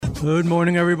Good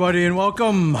morning, everybody, and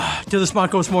welcome to the Smart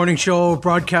Coast Morning Show,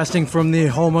 broadcasting from the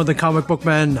home of the comic book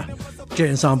men, Jay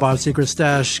and Silent Bob's Secret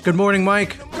Stash. Good morning,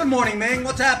 Mike. Good morning, Ming.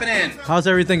 What's happening? How's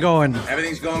everything going?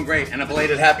 Everything's going great, and a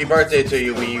belated happy birthday to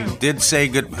you. We did say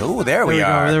good... Ooh, there we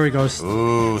are. There we go.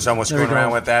 Ooh, someone's screwing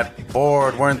around with that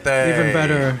board, weren't they? Even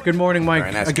better. Good morning, Mike.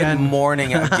 Very nice. Again. Good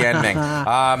morning again, Ming.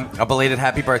 A belated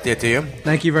happy birthday to you.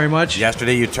 Thank you very much.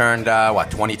 Yesterday you turned,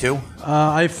 22?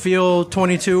 I feel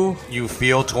 22. You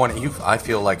feel 20. I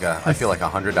feel like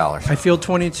 $100. I feel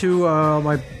 22.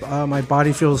 My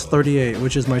body feels 38,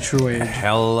 which is my true age.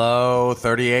 Hello,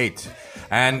 38.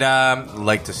 And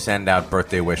like to send out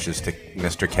birthday wishes to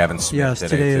Mr. Kevin Smith. Yes,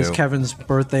 today is Kevin's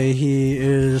birthday. He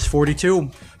is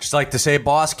 42. Just like to say,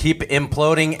 boss, keep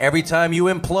imploding every time you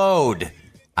implode.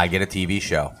 I get a TV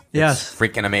show. Yes. It's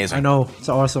freaking amazing. I know. It's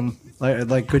awesome.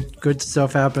 Like good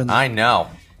stuff happens. I know.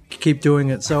 Keep doing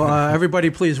it. So everybody,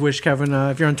 please wish Kevin.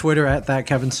 If you're on Twitter, at that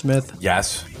Kevin Smith.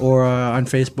 Yes. Or on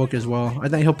Facebook as well. I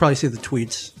think he'll probably see the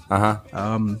tweets.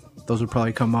 Those would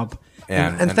probably come up.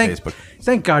 And thank Facebook.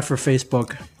 Thank God for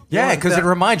Facebook. Yeah, because it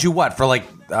reminds you what, for like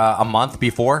a month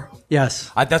before. Yes.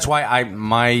 That's why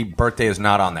my birthday is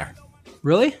not on there.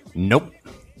 Really? Nope.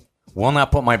 Will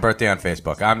not put my birthday on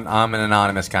Facebook. I'm an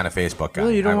anonymous kind of Facebook guy.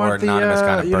 Really? You don't want the anonymous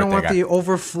kind of you don't want guy. the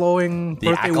overflowing The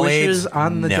birthday wishes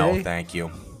on the day? No, thank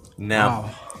you. No.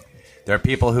 Wow. There are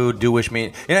people who do wish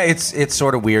me. You know, it's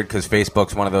sort of weird because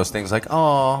Facebook's one of those things like,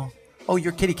 oh,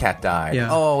 your kitty cat died. Yeah.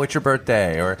 Oh, it's your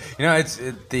birthday, or I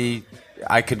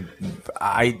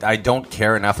don't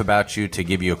care enough about you to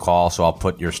give you a call, so I'll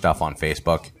put your stuff on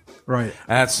Facebook. Right. And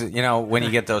that's when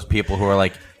you get those people who are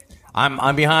like,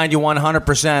 I'm behind you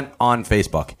 100% on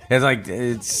Facebook. It's like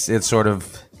it's sort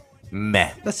of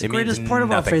meh. That's the greatest part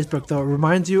about Facebook, though. It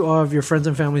reminds you of your friends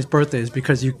and family's birthdays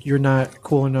because you're not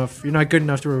cool enough. You're not good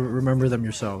enough to remember them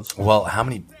yourselves. Well, how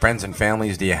many friends and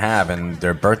families do you have, and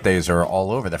their birthdays are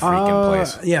all over the freaking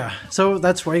place? Yeah, so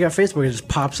that's why you got Facebook. It just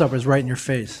pops up. It's right in your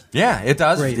face. Yeah, it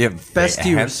does. Great. Yeah, Best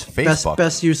use. Facebook.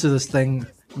 Best use of this thing.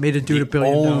 Made it do $1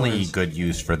 billion. Only good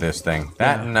use for this thing.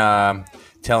 That and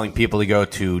telling people to go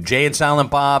to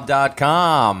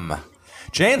jayandsilentbob.com.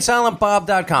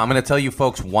 jayandsilentbob.com. I'm going to tell you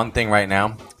folks one thing right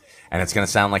now, and it's going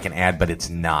to sound like an ad, but it's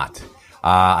not.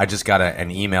 I just got an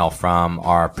email from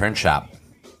our print shop.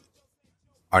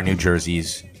 Our new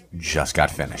jerseys just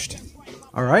got finished.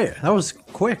 All right. That was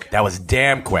quick. That was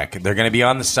damn quick. They're going to be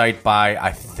on the site by,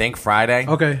 I think, Friday.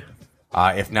 Okay.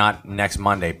 If not next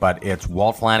Monday, but it's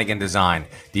Walt Flanagan design.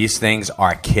 These things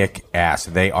are kick-ass.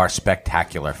 They are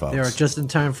spectacular, folks. They are just in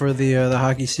time for the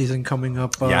hockey season coming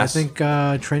up. Yes. I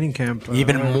think training camp.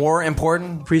 Even more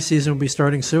important? Preseason will be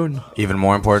starting soon. Even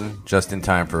more important, just in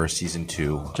time for Season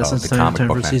 2 just of in the comic time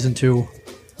book for man. Season 2.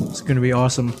 It's going to be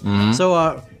awesome. Mm-hmm.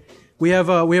 So we have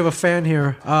a fan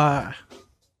here.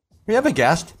 We have a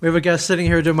guest. We have a guest sitting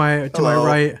here to my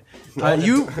right.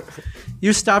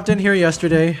 You stopped in here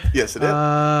yesterday. Yes, I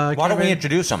did. Why don't we Kevin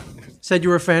introduce him? said you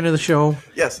were a fan of the show.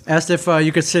 Yes. Asked if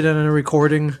you could sit in on a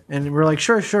recording, and we're like,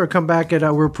 sure, come back at.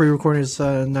 We're pre-recording. It's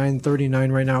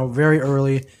 9:39 right now, very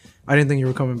early. I didn't think you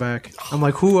were coming back. I'm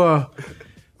like, who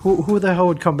the hell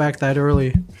would come back that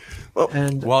early?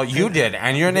 Well, you did,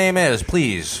 and your name is.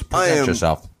 Please present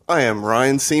yourself. I am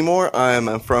Ryan Seymour.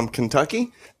 I'm from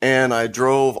Kentucky, and I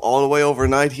drove all the way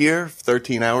overnight here,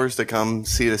 13 hours to come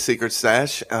see the Secret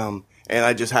Stash. And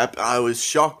I was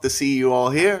shocked to see you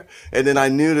all here. And then I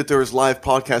knew that there was live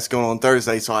podcast going on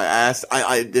Thursday, so I asked.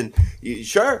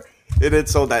 Sure.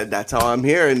 So that's how I'm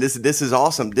here, and this is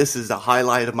awesome. This is the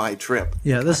highlight of my trip.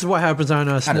 Yeah, this is what happens on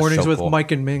Mornings with cool.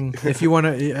 Mike and Ming. If you want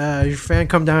to, your fan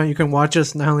come down, you can watch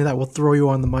us. Not only that, we'll throw you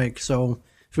on the mic. So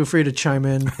feel free to chime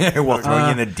in. We'll throw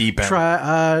you in the deep end. Try.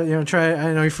 I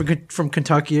know you're from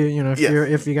Kentucky.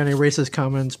 If you got any racist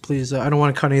comments, please. I don't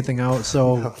want to cut anything out.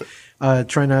 So.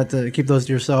 Try not to keep those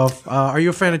to yourself. Are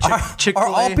you a fan of Chick-fil-A? Are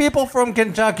all people from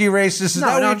Kentucky racist? Is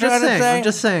that what you're trying to say? I'm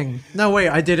just saying. No, wait,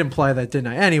 I did imply that,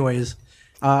 didn't I? Anyways,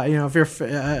 if you're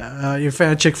a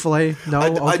fan of Chick-fil-A, no?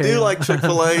 I do like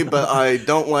Chick-fil-A, but I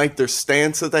don't like their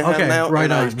stance that they have now. Right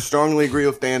and on. I strongly agree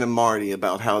with Dan and Marty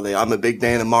about how I'm a big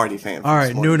Dan and Marty fan. All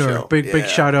right, Nooner. Big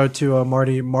shout out to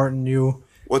Martin.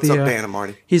 What's up, Dan and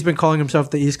Marty? He's been calling himself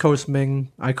the East Coast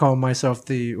Ming. I call myself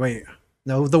the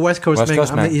West Coast Ming.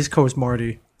 I'm the East Coast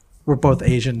Marty. We're both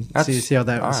Asian. See how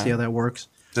that works.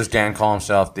 Does Dan call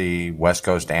himself the West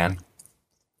Coast Dan?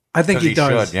 I think he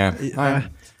does. Should, yeah.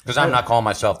 Because I'm not calling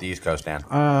myself the East Coast Dan.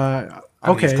 I'm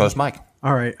okay. East Coast Mike.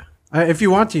 All right. If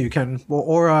you want to, you can.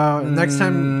 Or next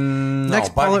time.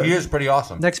 But he is pretty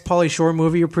awesome. Next Pauly Shore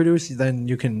movie you produce, then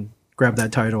you can grab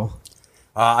that title.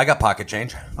 I got pocket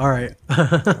change. All right.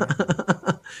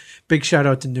 Big shout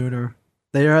out to Nooner.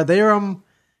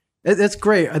 It's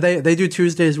great. They do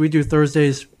Tuesdays, we do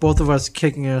Thursdays. Both of us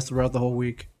kicking ass throughout the whole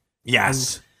week.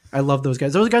 Yes. I love those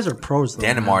guys. Those guys are pros, though.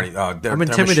 Dan and Marty, they're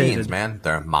intimidated. machines, man.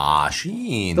 They're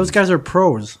machines. Those guys are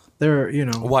pros. They're,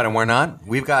 What, and we're not?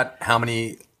 We've got how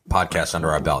many podcasts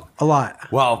under our belt? a lot.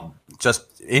 Well,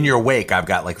 just in your wake, I've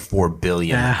got like 4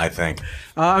 billion, Yeah. I think.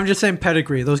 I'm just saying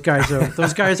pedigree. Those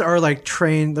guys are like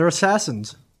trained. They're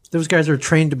assassins. Those guys are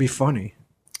trained to be funny.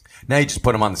 Now you just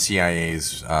put them on the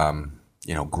CIA's, grid.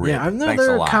 Yeah, Thanks a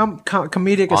they're lot.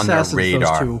 comedic On their assassins.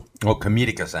 radar. Those two. Well,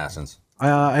 comedic assassins.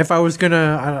 If I was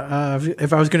gonna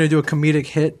do a comedic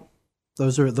hit,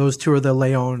 those two are the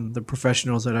Leon, the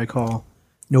professionals that I call.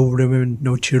 No women,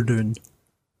 no children.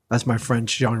 That's my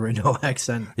French Jean Reno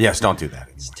accent. Yes, don't do that.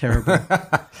 It's terrible.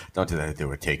 Don't do that. They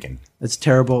were taken. It's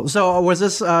terrible. So was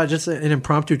this just an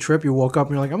impromptu trip? You woke up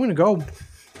and you're like, I'm gonna go.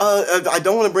 I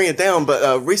don't want to bring it down,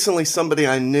 but recently somebody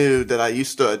I knew that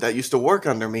used to work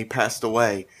under me passed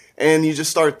away. And you just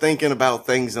start thinking about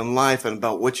things in life and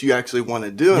about what you actually want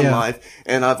to do in life.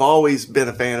 And I've always been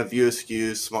a fan of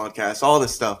USQ, Smodcast, all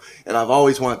this stuff. And I've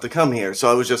always wanted to come here.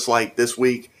 So I was just like, this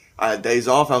week, I had days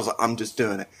off. I was like, I'm just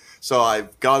doing it. So I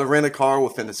got to rent a car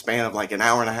within the span of like an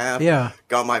hour and a half. Yeah.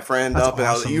 Got my friend That's up and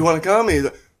I was awesome. like, you want to come? He's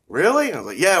like, really? I was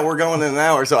like, yeah, we're going in an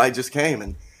hour. So I just came,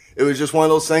 and it was just one of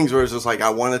those things where it's just like,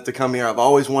 I wanted to come here. I've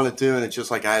always wanted to. And it's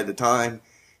just like, I had the time.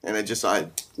 And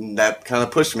that kind of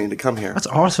pushed me to come here. That's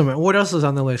awesome. Man. What else is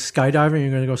on the list? Skydiving?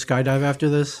 You're gonna go skydive after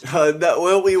this?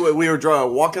 We were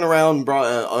walking around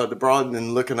the Broad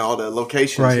and looking at all the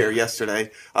locations here yesterday.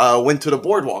 Went to the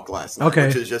boardwalk last night,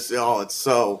 which is just it's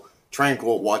so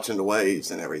tranquil watching the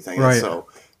waves and everything. Right. It's so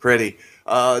pretty.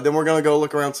 Then we're gonna go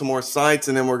look around some more sites,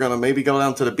 and then we're gonna maybe go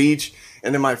down to the beach.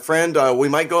 And then my friend, we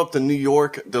might go up to New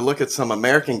York to look at some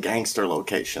American gangster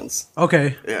locations.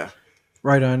 Okay. Yeah.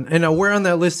 Right on. And where on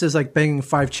that list is like banging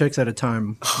 5 chicks at a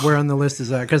time? Where on the list is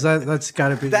that? Because that's got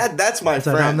to be that's my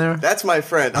friend. That on there? That's my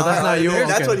friend. Oh, that's not you?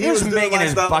 That's Okay. what he was doing making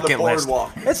his last night on the bucket list.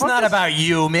 boardwalk. It's not about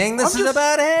you, Ming. This is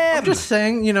about him. I'm just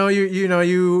saying, you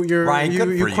Ryan, good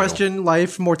for you you. question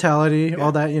life, mortality,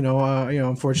 all that.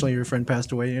 Unfortunately, your friend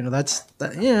passed away. That's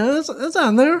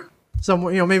on there. Some,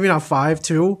 maybe not 5,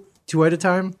 2 at a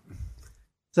time.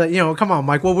 So come on,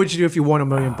 Mike. What would you do if you won $1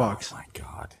 million? Oh my God.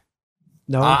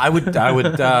 No, I would. I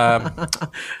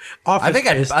think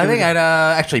I'd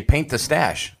actually paint the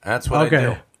stash. That's what I'd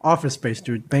do. Office Space,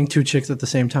 dude. Bang 2 chicks at the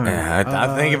same time. Yeah,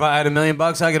 I think if I had $1 million,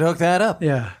 I could hook that up.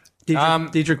 Yeah.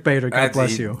 Dietrich Bader, God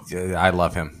bless you. I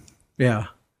love him. Yeah.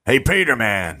 Hey, Peter,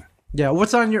 man. Yeah.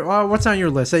 What's on your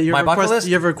list? My bucket list?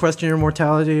 You ever question your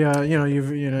mortality? No,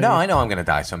 I know I'm going to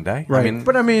die someday. Right.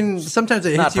 But sometimes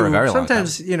it not hits for you. a very long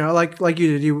Sometimes like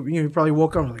you did. You probably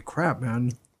woke up and was like, crap,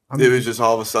 man. It was just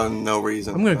all of a sudden, no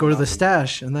reason. I'm going to go to the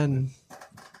stash and then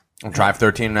drive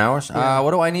 13 hours.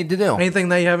 What do I need to do? anything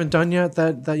that you haven't done yet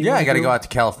that you Yeah, wanna I got to do? go out to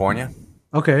California.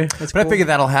 Okay, that's But cool. I figure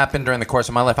that'll happen during the course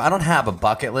of my life. I don't have a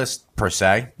bucket list per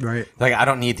se. Right. Like I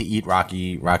don't need to eat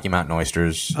Rocky Mountain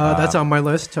oysters. That's on my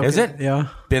list. Okay. Is it? Yeah.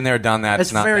 Been there, done that.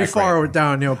 It's not very that far great.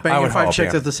 down. Banging would 5 hope,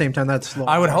 chicks yeah. at the same time. That's slow.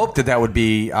 I would hope that would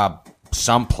be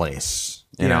someplace,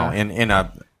 in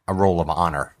a roll of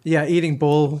honor. Yeah, eating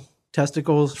bull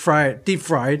testicles, deep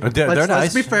fried. They're Let's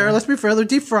nice. be fair. They're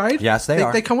deep fried. Yes, they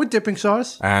are. They come with dipping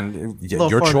sauce. And little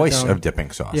your farther choice down. of dipping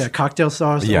sauce. Yeah, cocktail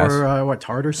sauce Yes. or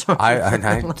tartar sauce.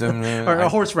 or a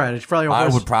horseradish. Probably a I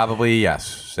horse. would probably,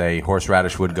 say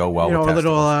horseradish would go well with a testicles.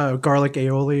 little garlic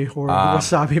aioli or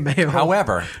wasabi mayo.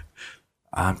 However,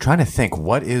 I'm trying to think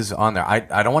what is on there.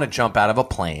 I don't want to jump out of a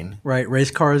plane. Right,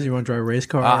 race cars. You want to drive a race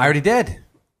car? I already did.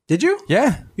 Did you?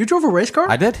 Yeah, You drove a race car?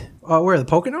 I did. Where, the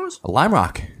Poconos? Lime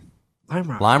Rock.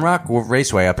 Lime Rock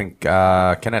Raceway up in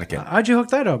Connecticut. How'd you hook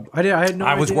that up? I had no idea.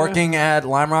 I was working at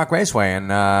Lime Rock Raceway,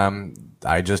 and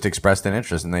I just expressed an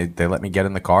interest, and they let me get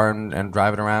in the car and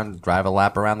drive a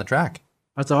lap around the track.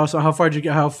 That's awesome. How fast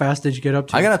did you get up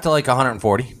to? I got up to like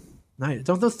 140. Nice.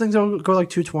 Don't those things go like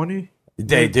 220?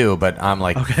 They do, but I'm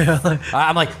like, Okay.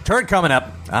 I'm like, turn coming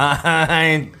up. I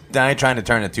ain't trying to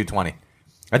turn at 220.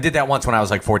 I did that once when I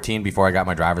was like 14 before I got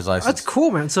my driver's license. That's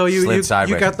cool, man. So you Slid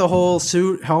sideways. got the whole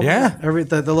suit, helmet, Yeah.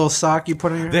 the little sock you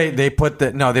put on your head? They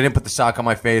didn't put the sock on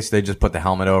my face. They just put the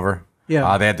helmet over.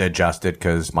 Yeah. They had to adjust it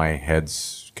because my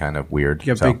head's kind of weird.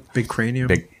 You got big cranium.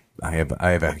 I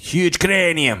have a huge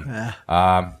cranium.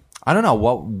 I don't know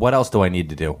what else do I need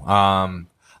to do. I'd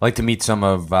like to meet some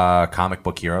of comic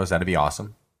book heroes. That'd be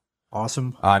awesome.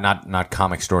 Awesome. Not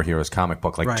comic store heroes, comic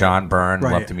book like Right. John Byrne.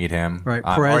 Right. Love to meet him. Right.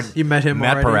 Perez, you met him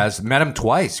Met already? Perez. Met him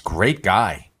twice. Great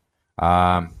guy.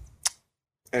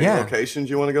 Any locations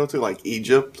you want to go to, like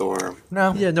Egypt or?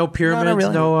 No. Yeah, no pyramids, not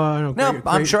really. no. No,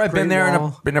 I'm sure I've been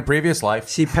there in a previous life.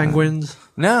 See penguins?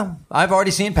 No, I've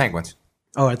already seen penguins.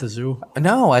 Oh, at the zoo?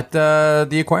 No, at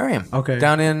the aquarium. Okay.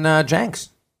 Down in Jenks.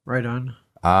 Right on.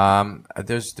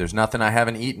 There's nothing I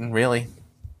haven't eaten, really.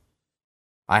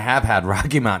 I have had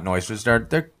Rocky Mountain oysters.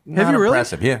 They're not have you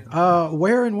impressive. Really? Yeah.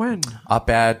 Where and when? Up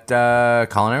at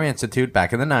Culinary Institute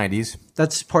back in the 90s.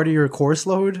 That's part of your course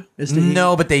load?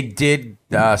 No, but they did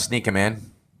sneak them in.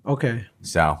 Okay.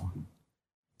 So.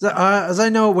 As I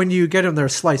know, when you get them, they're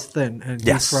sliced thin and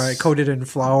deep fried, coated in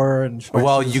flour and spices.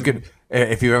 Well, you could,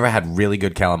 if you ever had really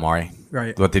good calamari,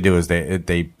 right? What they do is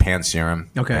they pan sear them,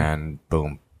 okay, and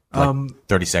boom, like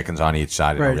 30 seconds on each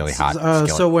side in a really hot skillet.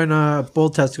 So when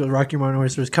bull testicles, Rocky Mountain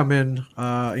oysters come in,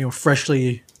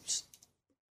 freshly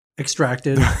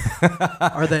extracted,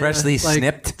 are they freshly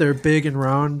snipped? They're big and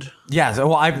round. Yeah. So,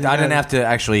 well, I didn't have to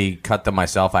actually cut them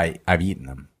myself. I've eaten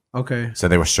them. Okay. So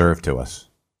they were served to us.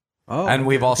 Oh, and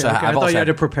we've also I thought you had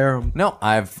to prepare them. No,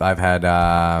 I've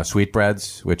had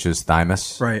sweetbreads, which is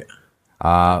thymus. Right.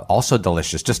 Also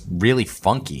delicious, just really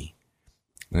funky.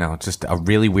 Just a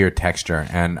really weird texture.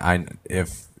 And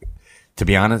to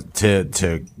be honest,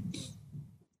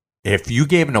 if you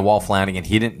gave him to Walt Flanagan,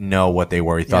 he didn't know what they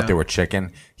were. He thought they were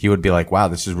chicken. He would be like, "Wow,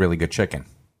 this is really good chicken."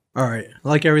 All right,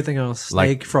 like everything else,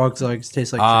 steak, frog's legs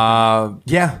taste like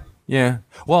chicken. Yeah.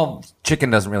 Well,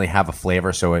 chicken doesn't really have a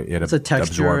flavor, so it's a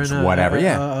texture absorbs and whatever.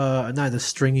 Not the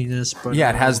stringiness, but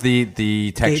it has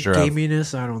the texture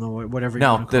gaminess. I don't know whatever.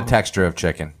 The texture of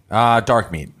chicken.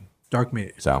 Dark meat. Dark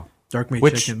meat. So dark meat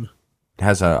which chicken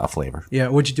has a flavor. Yeah.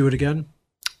 Would you do it again?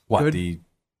 What, good? The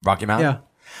Rocky Mountain? Yeah.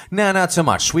 No, not so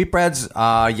much. Sweetbreads,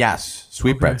 yes.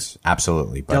 Sweetbreads,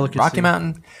 absolutely. But Delicacy. Rocky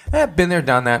Mountain, been there,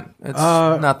 done that. It's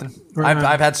nothing.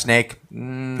 I've had snake.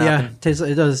 Nothing. Yeah,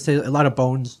 it does taste a lot of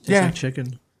bones. Tastes Yeah. like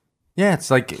chicken. Yeah,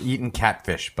 it's like eating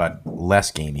catfish, but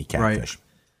less gamey catfish.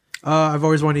 Right. I've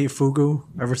always wanted to eat fugu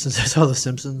ever since I saw The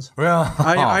Simpsons. Well,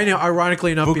 I know.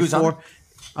 Ironically enough, Fugu's before.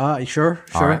 Sure.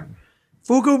 All right.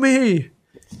 Fugu me.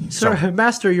 Sir,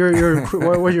 master,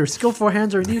 your skillful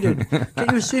hands are needed.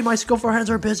 Can you see my skillful hands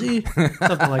are busy?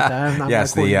 Something like that. I'm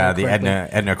yes, not the correctly.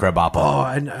 Edna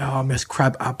Crabapple. Miss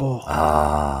Crab Apple.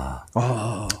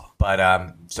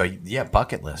 But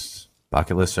bucket lists.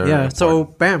 Bucket lists are Yeah. So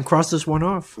important. bam, cross this one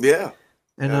off. Yeah.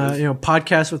 And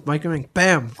podcast with Mike and Mink.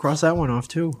 Bam, cross that one off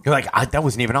too. You're like, that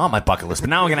wasn't even on my bucket list, but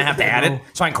now I'm gonna have to add it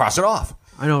so I can cross it off.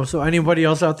 I know. So anybody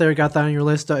else out there got that on your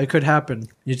list? It could happen.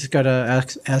 You just gotta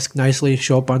ask nicely,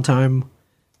 show up on time,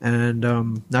 and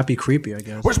not be creepy. I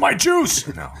guess. Where's my juice?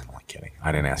 No, I'm only kidding.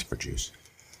 I didn't ask for juice.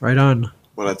 Right on.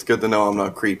 Well, that's good to know I'm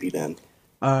not creepy then.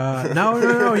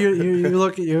 No. You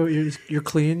look. You're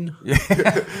clean.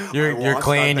 You're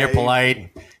clean. You're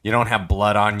polite. You don't have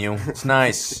blood on you. It's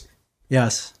nice.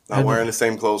 Yes. I'm wearing the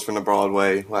same clothes from the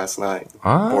Broadway last night.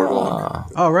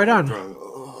 Boardwalk. Oh, right on.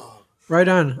 Right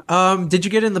on. Did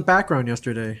you get in the background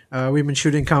yesterday? We've been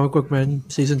shooting Comic Book Men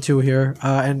Season 2 here.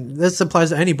 And this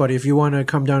applies to anybody. If you want to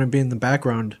come down and be in the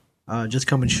background, just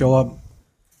come and show up.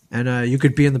 And you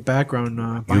could be in the background.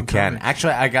 You can. comics.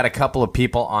 Actually, I got a couple of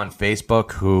people on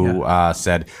Facebook who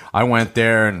said, I went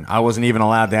there and I wasn't even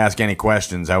allowed to ask any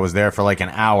questions. I was there for like an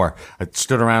hour. I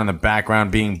stood around in the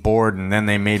background being bored, and then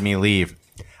they made me leave.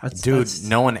 Dude,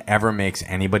 no one ever makes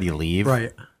anybody leave.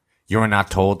 Right. You're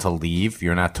not told to leave.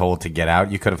 You're not told to get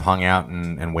out. You could have hung out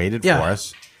and waited for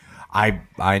us.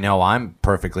 I know I'm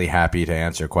perfectly happy to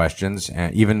answer questions,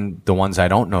 even the ones I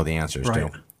don't know the answers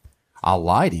to. I'll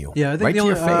lie to you. Yeah, I think right the to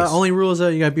your face. only rule is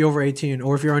that you got to be over 18,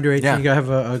 or if you're under 18, you got to have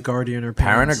a guardian or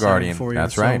parent or guardian. for you.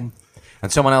 That's right.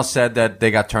 And someone else said that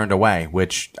they got turned away,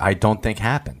 which I don't think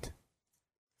happened.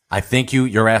 I think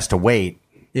you're asked to wait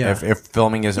if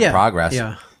filming is in progress.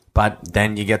 Yeah. But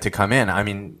then you get to come in. I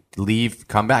mean, leave,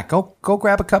 come back, go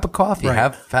grab a cup of coffee,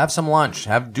 have some lunch, do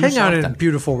hang something. out in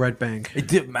beautiful Red Bank.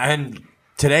 And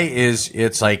today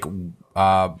it's like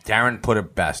Darren put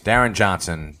it best. Darren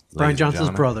Johnson, Brian Johnson's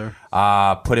brother,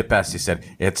 put it best. He said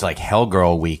it's like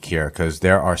Hellgirl week here because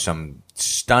there are some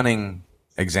stunning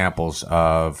examples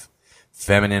of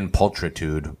feminine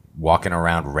pulchritude walking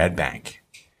around Red Bank.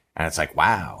 And it's like,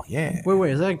 wow, yeah.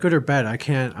 Wait, is that good or bad? I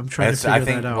can't. I'm trying to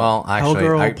figure that out. Well, actually,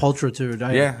 Hellgirl, pulchritude.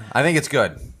 I think it's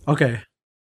good. Okay.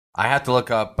 I have to look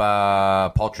up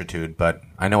pulchritude, but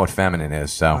I know what feminine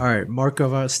is. So, all right, mark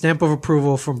of stamp of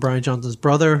approval from Brian Johnson's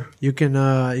brother. You can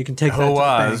take that to the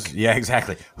bank. Yeah,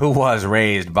 exactly. Who was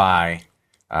raised by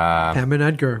Pam and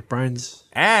Edgar, Brian's,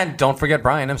 and don't forget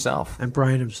Brian himself. And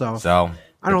Brian himself. So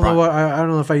I don't know I don't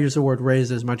know if I use the word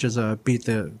raised as much as beat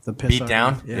the piss. Beat out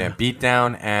down. of me. Yeah, beat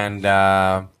down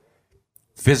and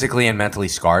physically and mentally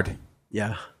scarred.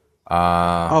 Yeah.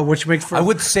 Which makes for... I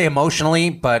would say emotionally,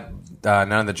 but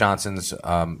none of the Johnsons,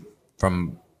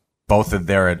 from both of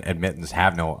their admittance,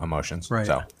 have no emotions. Right.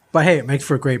 So. But hey, it makes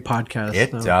for a great podcast.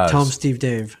 It does. Tell them Steve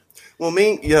Dave. Well,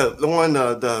 the one,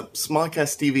 the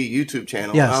Smodcast TV YouTube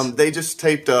channel. Yes. They just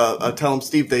taped a Tell 'em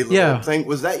Steve Dave thing.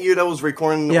 Was that you that was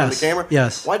recording on the camera?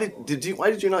 Yes. Why did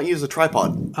you not use a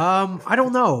tripod? I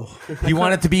don't know. He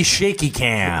wanted to be shaky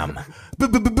cam.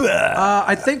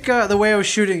 I think the way I was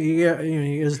shooting,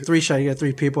 it's a 3-shot. You get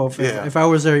 3 people. If I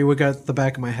was there, you would get the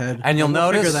back of my head. And you'll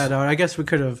notice figure that out. I guess we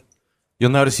could have. You'll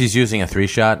notice he's using a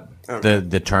 3-shot. Okay.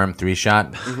 The term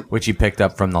 3-shot, which he picked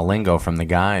up from the lingo from the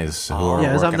guys who are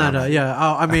working on it.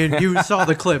 I mean, you saw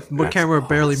the clip. The camera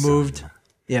barely moved.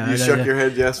 Yeah, you shook your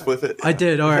head yes with it. I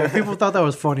did. All right. People thought that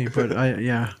was funny, but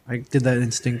I did that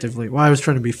instinctively. Well, I was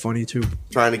trying to be funny too.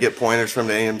 Trying to get pointers from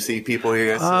the AMC people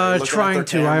here. Trying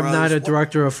to. I'm not a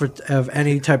director of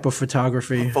any type of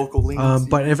photography. Focal length.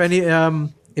 But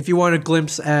if you want a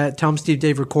glimpse at Tell 'em Steve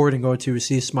Dave recording, go to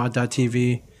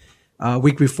csmod.tv. A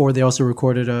week before, they also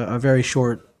recorded a very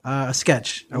short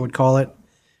sketch, I would call it,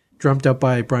 drummed up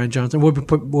by Brian Johnson.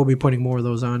 We'll be putting more of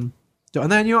those on,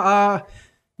 and then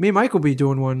me and Mike will be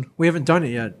doing one. We haven't done it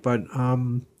yet, but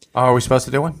are we supposed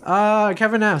to do one?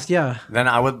 Kevin asked, yeah. Then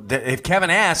I would. If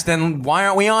Kevin asked, then why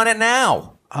aren't we on it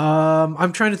now?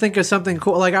 I'm trying to think of something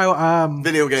cool, like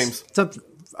video games.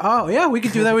 Oh yeah, we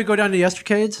could do that. We go down to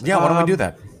Yestercades. Yeah, why don't we do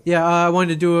that? Yeah, I wanted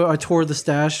to do a tour of the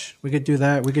stash. We could do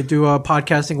that. We could do a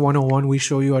podcasting 101. We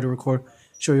show you how to record,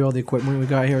 show you all the equipment we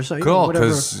got here. So cool,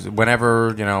 because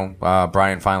whenever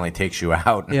Brian finally takes you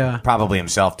out, probably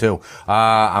himself too,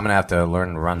 I'm gonna have to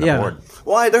learn to run the board.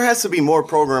 Why there has to be more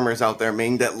programmers out there,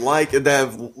 Ming, that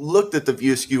have looked at the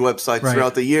VSQ websites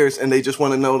throughout the years, and they just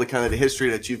want to know the kind of the history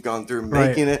that you've gone through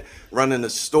making it, running a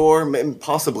store,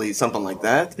 possibly something like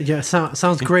that. Yeah,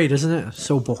 sounds great, isn't it?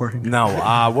 So boring.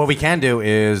 No, what we can do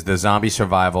is the zombie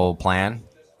survival plan.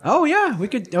 Oh yeah, we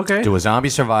could. Okay, do a zombie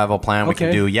survival plan. We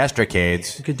could do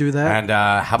Yestercades. We could do that. And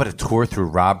how about a tour through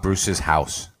Rob Bruce's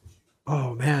house?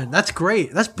 Oh man, that's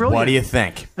great. That's brilliant. What do you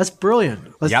think? That's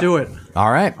brilliant. Let's do it.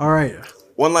 All right.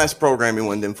 One last programming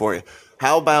one then for you.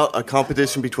 How about a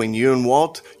competition between you and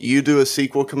Walt? You do a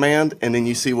sequel command, and then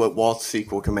you see what Walt's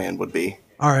sequel command would be.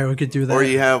 All right, we could do that. Or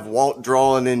you have Walt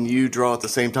draw, and then you draw at the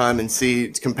same time and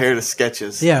compare the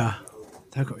sketches. Yeah.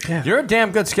 You're a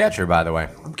damn good sketcher, by the way.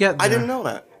 I'm getting there. I didn't know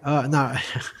that. No,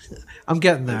 I'm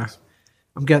getting there.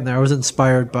 I was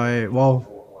inspired by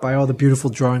all the beautiful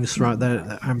drawings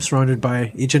that I'm surrounded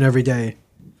by each and every day.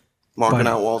 Marking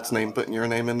out Walt's name, putting your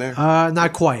name in there?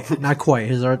 Not quite.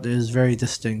 His art is very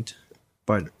distinct,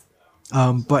 but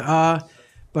we're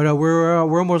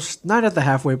almost not at the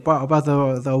halfway, but about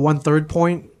the 1/3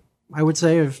 point, I would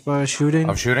say, of shooting.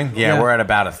 Of shooting? Yeah, we're at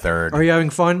about a third. Are you having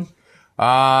fun?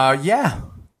 Yeah,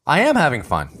 I am having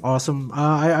fun. Awesome.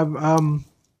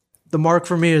 The mark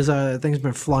for me is things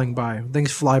been flying by.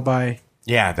 Things fly by.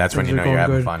 Yeah, that's when you know you're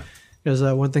having fun. Because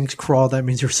when things crawl, that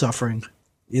means you're suffering,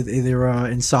 either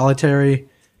in solitary,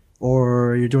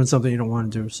 or you're doing something you don't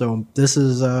want to do. So this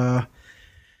is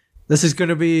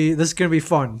gonna be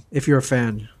fun if you're a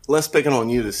fan. Less picking on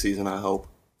you this season, I hope.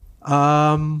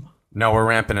 No, we're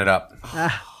ramping it up.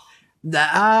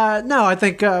 No, I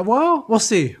think. We'll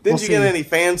see. Didn't you get any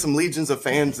fans, some legions of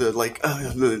fans that like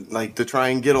to try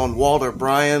and get on Walt or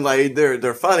Brian? Like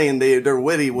they're funny and they're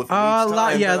witty with.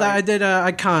 I did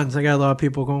at cons. I got a lot of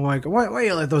people going like, "Why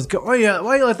you let those go? Why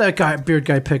you let that beard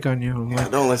guy pick on you?"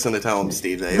 Like, don't listen to Tell 'em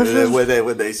Steve.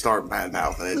 They start bad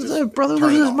mouthing it. Just brother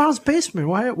lives in his mom's basement.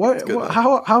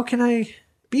 How can I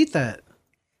beat that?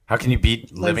 How can you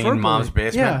beat living in mom's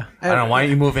basement? Yeah. I don't know. Why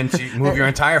don't you move your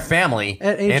entire family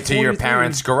into your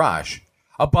parents' garage?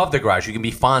 Above the garage, you can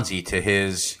be Fonzie to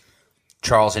his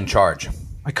Charles in Charge.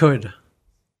 I could.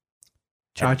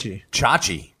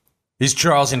 Chachi. He's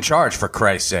Charles in Charge, for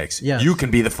Christ's sakes. Yes. You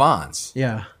can be the Fonz.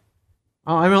 Yeah.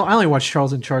 I only watched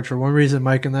Charles in Charge for one reason,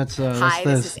 Mike, and that's Hi,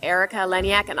 this is Erica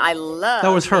Leniak, and I love that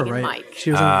was her, Megan right? Mike.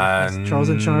 She was in Charles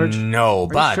in Charge? No, Are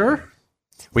but you sure?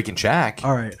 We can check.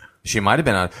 All right. She might have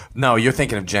been on. No, you're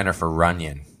thinking of Jennifer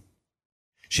Runyon.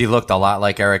 She looked a lot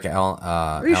like Erica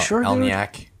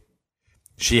Elniak.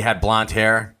 She had blonde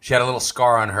hair. She had a little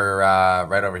scar on her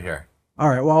right over here. All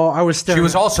right. Well, I was staring. She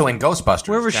was also in Ghostbusters.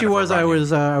 Wherever she was, I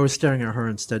was staring at her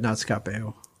instead, not Scott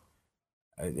Baio.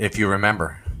 If you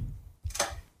remember,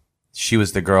 she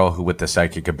was the girl who with the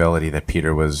psychic ability that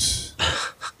Peter was.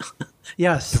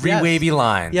 Yes. Three wavy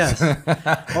lines. Yes.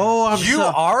 Oh, You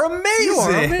are amazing. You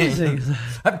are amazing.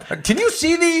 Can you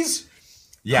see these?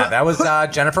 Yeah, that was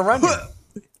Jennifer Runyon.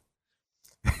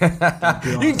 You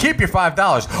can keep your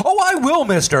 $5. Oh, I will,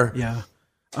 mister. Yeah.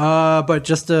 But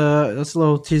just that's a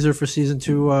little teaser for season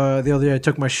 2. The other day I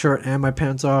took my shirt and my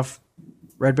pants off.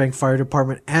 Red Bank Fire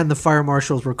Department and the fire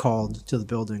marshals were called to the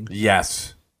building.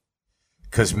 Yes,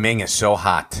 because Ming is so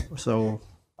hot. So,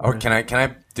 or can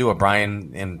I do a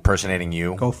Brian impersonating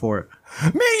you? Go for it.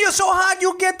 Ming, you're so hot.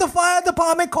 You get the fire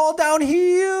department called down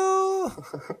here.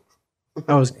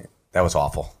 That was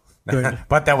awful. Good.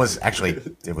 But that was actually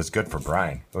it was good for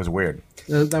Brian. It was weird.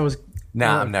 That was.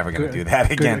 Nah, I'm never gonna do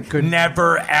that again. Good.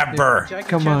 Never ever.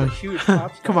 Come on,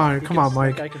 come on,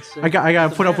 Mike. I got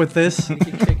to put up with this,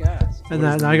 and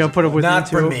then I got to put up with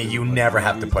Not you for too. me. You never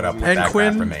have to put up with And that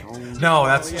Quinn? crap for me. No,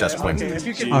 that's just Quinn.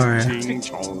 All right.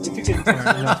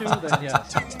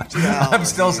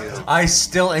 I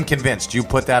still am convinced. You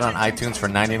put that on iTunes for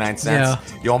 99 cents,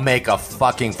 Yeah. you'll make a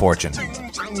fucking fortune.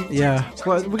 Yeah.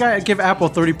 Well, we gotta give Apple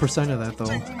 30% of that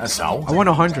though. So I want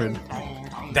 100.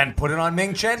 then put it on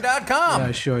mingchen.com. Yeah,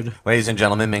 I should. Ladies and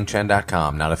gentlemen,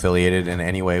 mingchen.com, not affiliated in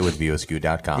any way with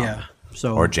VOSQ.com. Yeah.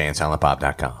 So Or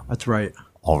jayandsilentbob.com. that's right.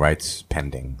 All rights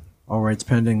pending. All right, it's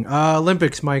pending.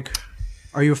 Olympics, Mike.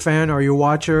 Are you a fan? Are you a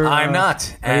watcher? I'm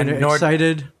not. Are you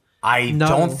excited? I No.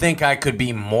 don't think I could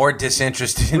be more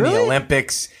disinterested in Really? the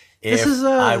Olympics if This is,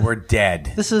 I were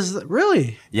dead. This is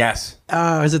really. Yes.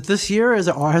 Is it this year? Has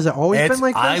it always been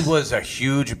like I this? was a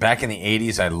huge, back in the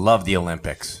 80s, I loved the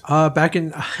Olympics. Back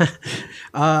in,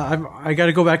 I got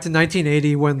to go back to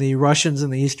 1980 when the Russians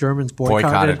and the East Germans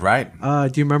boycotted. Right.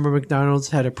 Do you remember McDonald's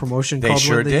had a promotion They called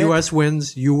sure "When the did. U.S.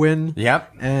 wins, you win"?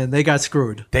 Yep. And they got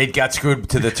screwed. They got screwed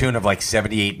to the tune of like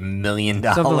 $78 million.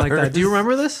 Something like that. Do you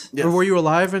remember this? Yes. Or were you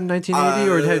alive in 1980?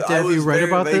 Or have you read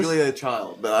about this? I was vaguely a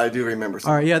child, but I do remember something.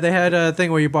 All right, yeah, they had a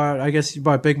thing where you bought. I guess you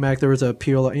bought Big Mac. There was a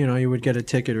peel. You would get a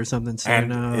ticket or something.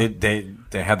 Saying, And they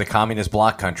had the communist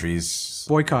bloc countries.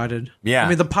 boycotted. Yeah, I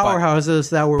mean the powerhouses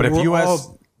that were. But if were U.S.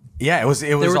 all- Yeah, it was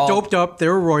they were all, doped up. They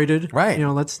were roided. Right.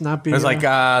 Let's not be. It was like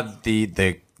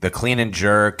the clean and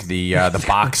jerk, the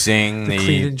boxing, the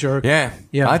clean and jerk. Yeah,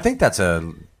 Yeah. I think that's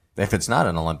if it's not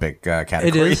an Olympic category,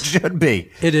 It is. it should be.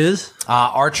 It is.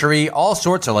 Archery, all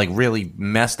sorts of like really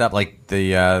messed up, like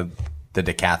the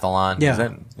decathlon. Yeah. Is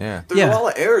that? Yeah. There's a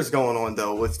lot of errors going on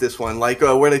though with this one, like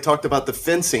where they talked about the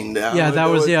fencing. Yeah, that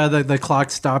was the clock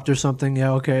stopped or something.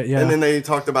 Yeah, okay, yeah. And then they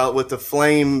talked about with the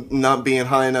flame not being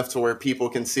high enough to where people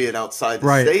can see it outside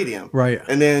the stadium. Right.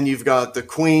 And then you've got the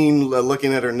queen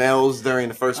looking at her nails during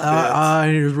the first bit.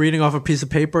 and he was reading off a piece of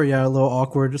paper. Yeah, a little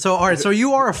awkward. So, all right. So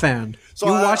you are a fan. So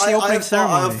you watched the opening I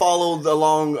ceremony. followed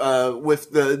along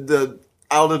with the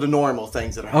out of the normal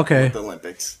things that are happening with the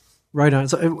Olympics. Right on.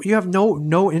 So you have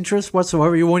no interest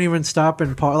whatsoever. You won't even stop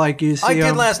and like you see. I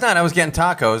did last night. I was getting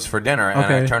tacos for dinner, and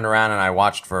I turned around and I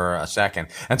watched for a second.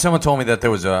 And someone told me that there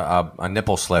was a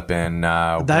nipple slip in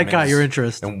that got your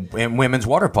interest in women's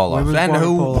water polo.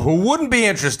 Polo. Who wouldn't be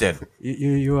interested?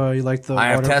 You like the. I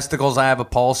have water, testicles. I have a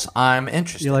pulse. I'm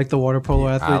interested. You like the water polo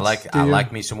athletes? I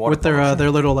like me some water with polo.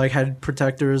 their little like head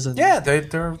protectors and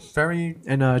they're very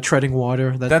and treading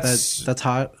water. That's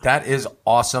hot. That is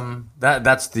awesome.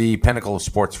 That's the pinnacle of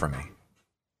sports for me.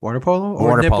 Water polo or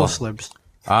Water nipple polo. slips?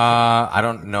 I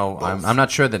don't know. I'm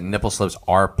not sure that nipple slips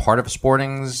are part of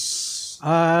sporting's.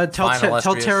 Tell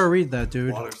Tara Reid that,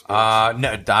 dude.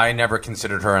 No, I never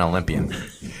considered her an Olympian.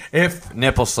 If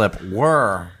nipple slip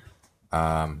were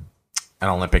an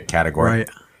Olympic category, Right.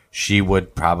 she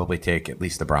would probably take at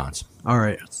least the bronze. All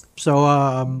right.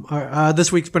 So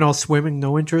this week's been all swimming,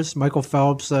 no interest. Michael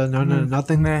Phelps,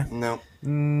 nothing. No.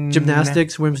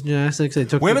 Gymnastics, women's gymnastics. They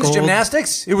took Women's the gold.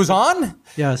 gymnastics? It was on?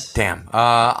 Yes. Damn.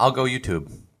 I'll go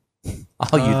YouTube.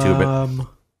 I'll YouTube it.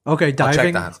 Okay, I'll check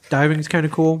diving. that. Diving is kind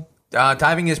of cool.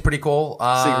 Diving is pretty cool.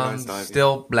 Synchronized diving.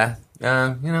 Still, blah.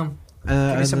 Give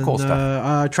me some cool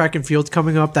stuff. Track and field's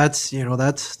coming up. That's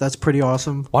pretty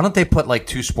awesome. Why don't they put like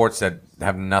two sports that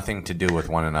have nothing to do with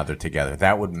one another together?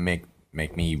 That would make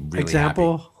me really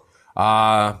Example.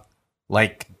 happy.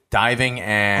 Like diving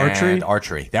and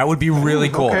archery. That would be really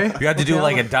cool. Okay. You had to do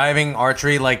like a diving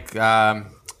archery, like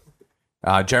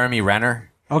Jeremy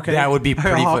Renner. Okay. That would be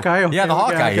pretty. Hawkeye? Okay, Yeah, the okay,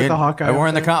 Hawkeye. I get the Hawkeye We're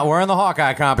in up we're in the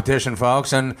Hawkeye competition,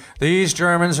 folks, and these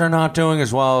Germans are not doing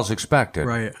as well as expected.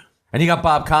 Right. And you got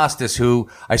Bob Costas, who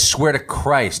I swear to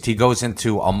Christ, he goes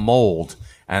into a mold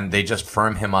and they just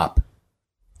firm him up.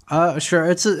 Sure.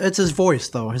 It's his voice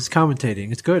though. His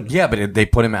commentating. It's good. Yeah, but they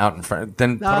put him out in front,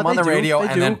 then put him on the radio, They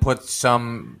and do. then put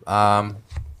some.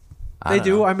 They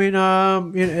do. I mean,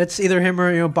 it's either him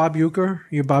or Bob Uecker.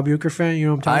 You a Bob Uecker fan? You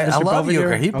know what I'm I talking about? love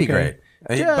Euchre. He'd be great.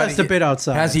 Just a bit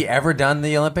outside. Has he ever done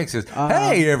the Olympics?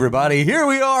 Hey, everybody, here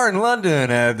we are in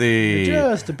London at the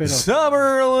Just a bit outside.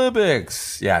 Summer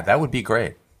Olympics. Yeah, that would be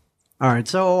great. All right,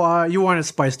 so you want it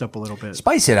spiced up a little bit.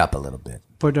 Spice it up a little bit.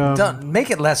 But Don't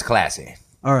make it less classy.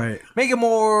 all right. Make it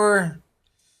more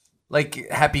like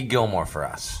Happy Gilmore for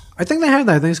us. I think they have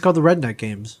that. I think it's called the Redneck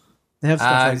Games. They have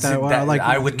stuff like See, that. Well, like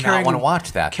I would not want to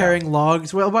watch that. Carrying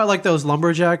logs. Well, about like those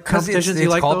lumberjack because competitions. it's You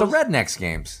like called those? the Rednecks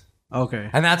Games. Okay.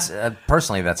 And that's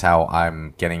personally, that's how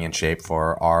I'm getting in shape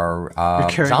for our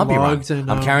carrying zombie run. logs and,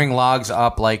 I'm carrying logs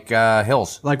up like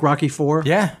hills. Like Rocky 4?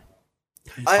 Yeah,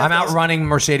 I'm out running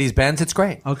Mercedes Benz. It's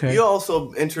great. Okay. You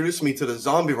also introduced me to the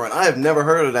zombie run. I have never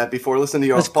heard of that before. Listening to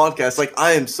your podcast, like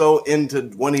I am so into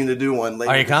wanting to do one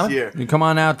later Are you coming? this year. You come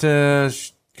on out to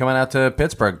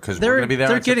Pittsburgh because we're going to be there.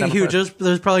 They're on getting September huge. 1st.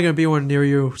 There's probably going to be one near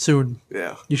you soon.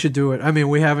 Yeah. You should do it. I mean,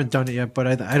 we haven't done it yet, but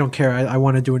I don't care. I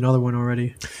want to do another one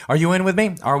already. Are you in with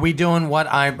me? Are we doing what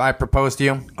I proposed to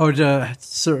you? Oh, to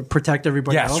protect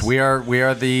everybody else? Yes, we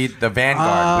are the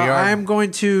vanguard. We are. I'm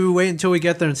going to wait until we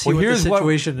get there and see what the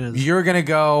situation is. You're going to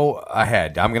go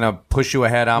ahead. I'm going to push you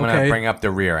ahead. I'm going Okay. to bring up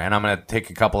the rear, and I'm going to take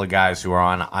a couple of guys who are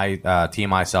on Team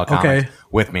iCell Comics Okay.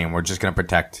 with me, and we're just going to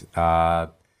protect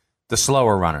the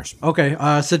slower runners. Okay,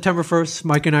 September 1st,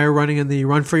 Mike and I are running in the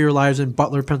Run for Your Lives in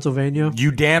Butler, Pennsylvania.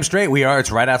 You damn straight we are.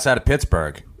 It's right outside of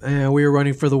Pittsburgh. And we are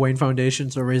running for the Wayne Foundation,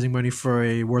 so raising money for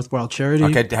a worthwhile charity.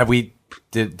 Okay, have we?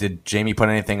 Did Jamie put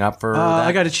anything up for that?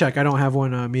 I got to check. I don't have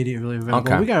one immediately available.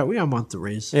 Okay. We got a month to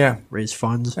raise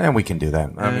funds. And we can do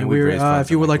that. I mean, And we've raised funds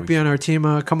if you would in like to be weeks. on our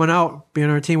team, come on out. Be on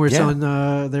our team. We're Yeah. selling.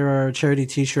 There are charity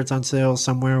T-shirts on sale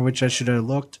somewhere, which I should have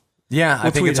looked. Yeah, I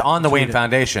We'll think tweet it's it. on the Tweet Wayne it.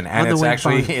 Foundation, and On the it's Wayne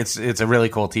actually Foundation. it's a really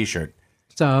cool T-shirt.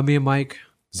 So me and Mike.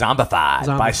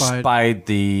 Zombified by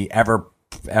the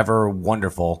ever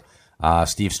wonderful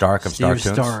Steve Stark of Steve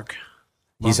Stark Tunes. Stark.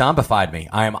 He zombified me.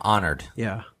 I am honored.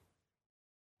 Yeah.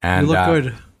 And You look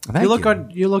good. Thank You look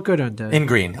good. You look good on Dead. in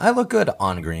green. I look good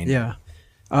on green. Yeah.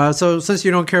 So since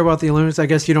you don't care about the Olympics, I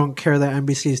guess you don't care that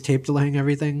NBC is tape delaying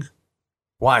everything.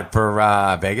 Why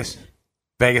for Vegas?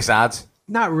 Vegas odds.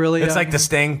 Not really. It's like the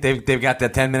Sting. They've got the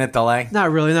 10-minute delay.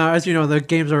 Not really. No, as you know, the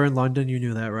games are in London. You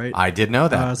knew that, right? I did know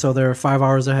that. So they're 5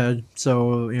 hours ahead.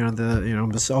 So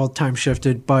it's all time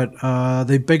shifted. But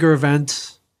the bigger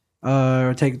events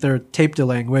take their tape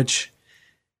delaying, which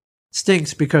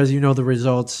stinks because you know the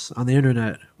results on the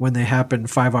internet when they happen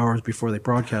 5 hours before they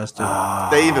broadcast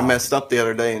it. They even messed up the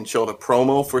other day and showed a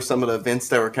promo for some of the events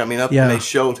that were coming up, Yeah. and they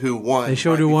showed who won. They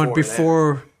showed right who won it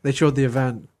before they showed the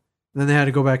event. Then they had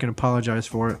to go back and apologize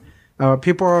for it.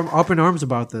 People are up in arms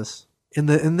about this. In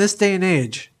this day and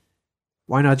age,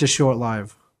 why not just show it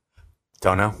live?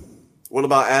 Don't know. What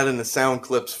about adding the sound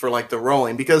clips for like the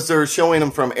rowing? Because they're showing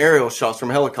them from aerial shots from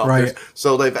helicopters. Right.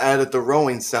 So they've added the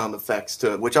rowing sound effects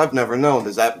to it, which I've never known.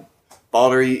 Does that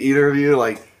bother either of you?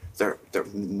 Like they're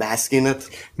masking it?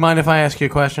 Mind if I ask you a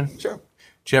question? Sure.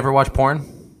 Did you ever watch porn?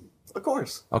 Of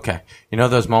course. Okay. You know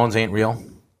those moans ain't real?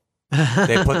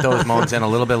 They put those moans in a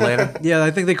little bit later. Yeah,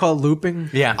 I think they call it looping.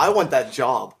 Yeah. I want that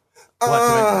job.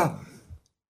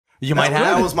 You might have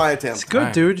That it. was my attempt. It's good,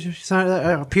 Right.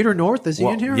 dude. Peter North, is he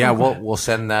in here? Yeah, we'll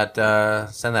send that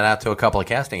out to a couple of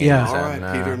casting Yeah. agents. All right,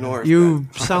 and, Peter North. You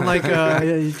sound like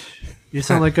you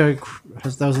sound like a.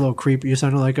 That was a little creepy. You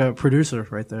sounded like a producer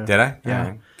right there. Did I? Yeah. All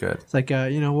right, good. It's like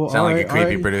well, Sound like a all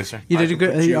creepy right. producer. You did I a good.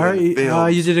 can put you all right, in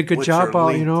films you did a good with job.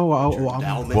 your You know,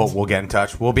 We'll get in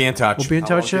touch. We'll be in touch. we'll be in How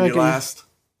long touch. can you last?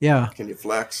 Yeah. Can you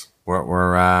flex?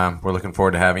 We're looking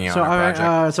forward to having you So on all our right.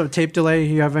 project. So tape delay.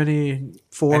 You have any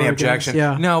Any against? objection?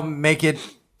 Yeah. No,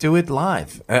 do it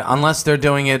live. Unless they're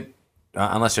doing it,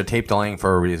 unless they're tape delaying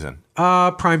for a reason.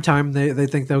 Prime time. They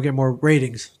think they'll get more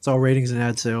ratings. It's all ratings and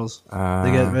ad sales.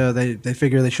 They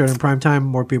figure they show it in prime time.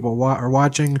 More people are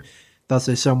watching. Thus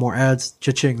they sell more ads.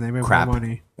 Cha-ching. They make Crap. more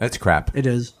money. It's crap. It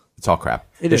is. It's all crap.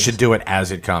 It They is. should do it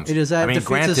as it comes. It is that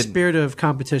defeats the spirit of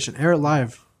competition. Air it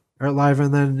live,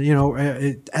 and then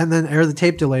and then air the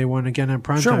tape delay one again in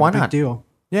prime Sure, time. why Big not? deal.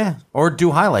 Yeah, or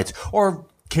do highlights, or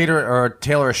cater or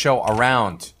tailor a show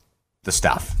around the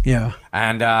stuff. Yeah.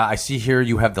 And I see here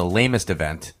you have the lamest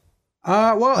event.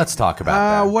 Well, Let's talk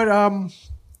about that. what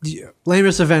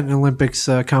lamest event in Olympics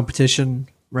competition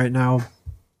right now?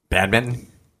 Badminton.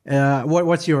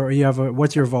 What's your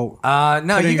vote? No,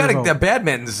 Put in you got your to. vote.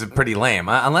 Badminton's pretty lame,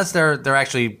 unless they're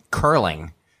actually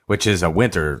curling, which is a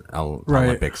winter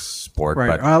Olympics sport.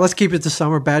 Right. But Let's keep it to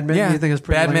summer. Badminton. yeah, You think it's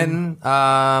pretty lame?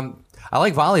 badminton. I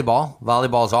like volleyball.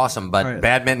 Volleyball's awesome, but Right.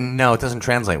 badminton, no, it doesn't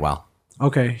translate well.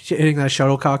 Okay, hitting that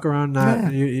shuttlecock around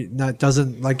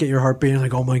doesn't like get your heart beating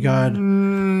like, oh my god.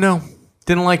 No,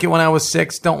 didn't like it when I was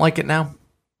 6. Don't like it now.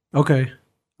 Okay.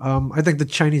 I think the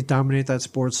Chinese dominate that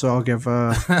sport, so I'll give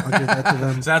that to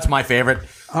them. So that's my favorite.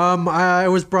 I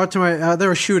was brought to there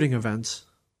were shooting events.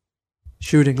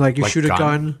 Shooting, like you Like shoot a gun?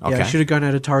 gun. Yeah, Okay. shoot a gun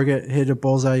at a target, hit a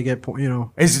bullseye, you get,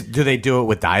 Do they do it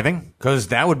with diving? Because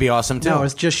that would be awesome too. No,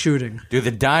 it's just shooting. Do the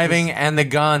diving and the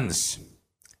guns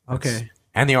Okay.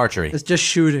 and the archery. It's just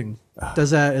shooting.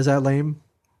 Is that lame?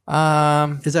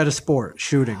 Is that a sport?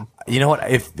 Shooting. You know what?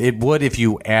 If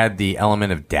you add the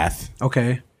element of death.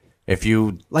 Okay. If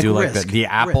you Like do like Risk. the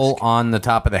apple Risk. on the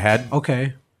top of the head,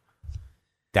 Okay.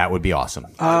 that would be awesome.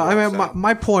 I mean,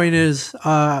 my point is,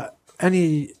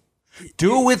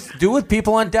 Do it with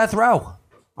people on death row.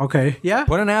 Okay. Yeah.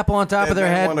 Put an apple on top of their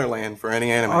head. Wonderland for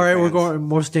any anime. All right, we're fans. going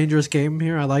most dangerous game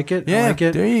here. I like it. Yeah, I like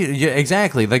it. yeah,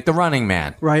 exactly. Like the Running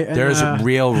Man. Right. and, There's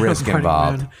real risk Running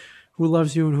involved. Man. Who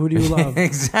loves you and who do you love?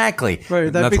 Exactly.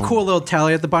 Right, that'd be That's- cool. Little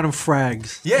tally at the bottom.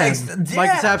 Frags. Yeah, 10. yeah.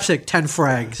 Like Zapsic, 10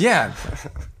 frags. Yeah.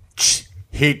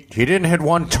 He didn't hit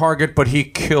one target, but he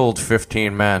killed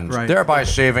 15 men, Right. thereby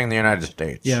saving the United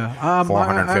States. Yeah.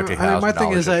 $450,000. My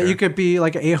thing is this that year. you could be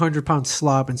like an 800-pound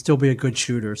slob and still be a good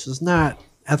shooter. So it's not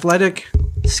athletic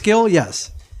skill.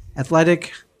 Yes,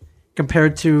 athletic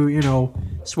compared to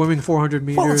swimming 400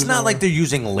 meters. Well, it's not or- like they're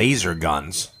using laser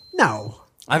guns. no.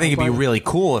 I think it'd be really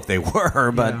cool if they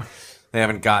were, but Yeah. they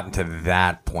haven't gotten to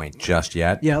that point just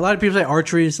yet. Yeah, a lot of people say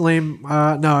archery is lame.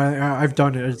 No, I've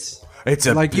done it. It's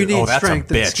a like you need that's a strength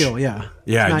and bitch. skill. Yeah.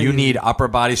 Yeah, It's not you easy. need upper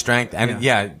body strength, and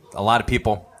yeah, a lot of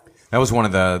people. That was one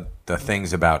of the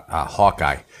things about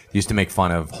Hawkeye. They used to make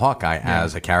fun of Hawkeye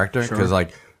as a character because,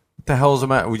 like, what the hell's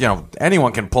about?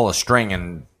 Anyone can pull a string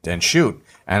and shoot.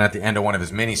 And at the end of one of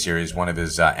his miniseries, one of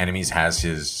his enemies has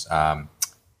his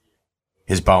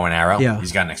bow and arrow. Yeah.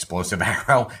 He's got an explosive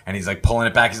arrow, and he's like pulling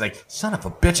it back. He's like, "Son of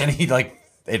a bitch!" And he like.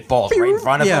 It falls right in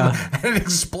front of Yeah. him, and it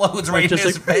explodes right in just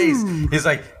his like, face. He's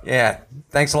like, "Yeah,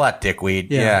 thanks a lot,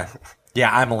 dickweed. Yeah. Yeah,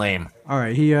 I'm lame. All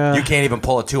right. He You can't even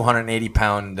pull a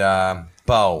 280-pound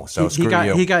bow, so screw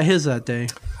you." he got his that day.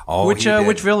 Oh, which he did.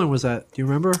 which villain was that? Do you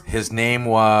remember? His name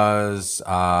was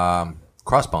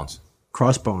Crossbones.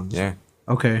 Crossbones. Yeah.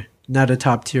 Okay. Not a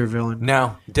top tier villain.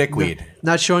 No, dickweed.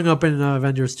 Not showing up in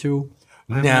Avengers 2.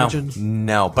 I imagine.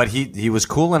 No, but he was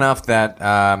cool enough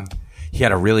that he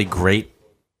had a really great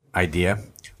idea.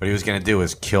 What he was going to do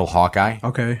is kill Hawkeye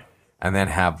Okay. and then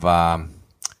have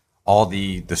all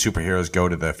the superheroes go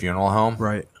to the funeral home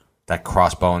Right. that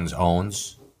Crossbones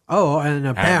owns. Oh, and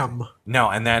And- bam. No,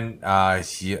 and then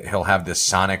he'll have this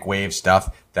sonic wave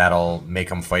stuff that'll make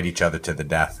them fight each other to the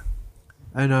death.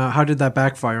 And how did that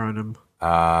backfire on him? He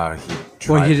tried.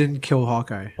 Well, he didn't kill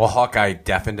Hawkeye. Well, Hawkeye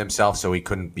deafened himself, so he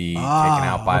couldn't be taken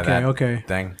out by that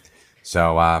thing.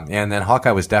 So, and then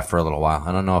Hawkeye was deaf for a little while.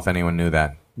 I don't know if anyone knew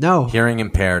that. No. Hearing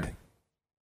impaired.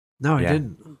 No, he Yeah.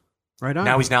 didn't. Right on.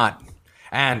 Now he's not.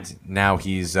 And now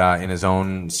he's in his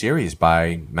own series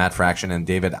by Matt Fraction and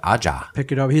David Aja.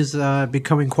 Pick it up. He's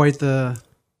becoming quite the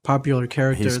popular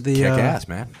character. He's the kick-ass,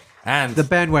 man. And the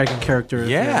bandwagon character.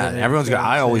 yeah, everyone's got.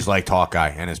 I always liked Hawkeye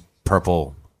and his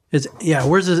purple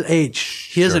Where's his H?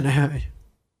 He Sure. isn't.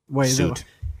 Wait, suit.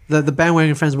 the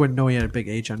bandwagon fans wouldn't know he had a big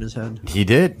H on his head. He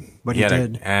did. But he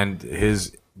did. And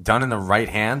his done in the right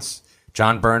hands.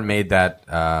 John Byrne made that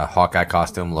Hawkeye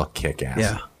costume look kick-ass.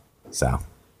 Yeah. So.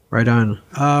 Right on.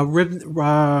 Rhythm.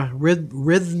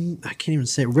 I can't even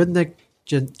say it.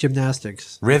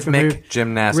 Gymnastics. Rhythmic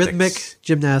gymnastics. Rhythmic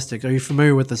gymnastics. Are you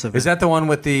familiar with this event? Is that the one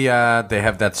with the? They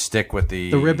have that stick with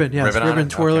the the ribbon? Yes, on ribbon it?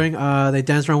 twirling. Okay. They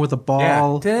dance around with a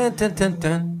ball. Yeah. Dun, dun, dun,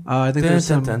 dun. I think there's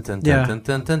some. Dun, dun, dun, Yeah. dun,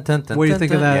 dun, dun, dun, dun, What do you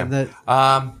think of dun, that? yeah.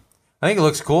 That I think it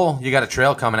looks cool. You got a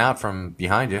trail coming out from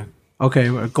behind you. okay?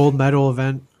 A gold medal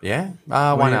event. Yeah.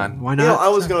 Why not? Why not? I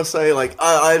was gonna say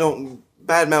I don't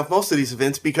badmouth most of these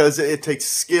events because it takes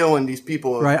skill and these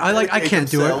people. Right. I dedicate can't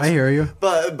do it. themselves. I hear you.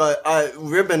 But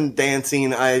ribbon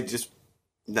dancing, I just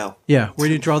no. Yeah. Where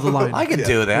do you draw the line? I could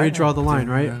do that. Where do you draw the line?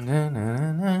 Right.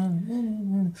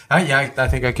 I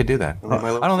think I could do that. My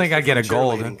little I don't think I'd get a sister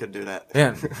gold. cheerleading could do that.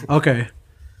 Yeah. Okay.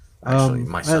 Actually,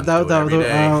 my son do it every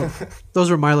day. Those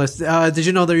were my list. Did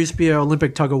you know there used to be an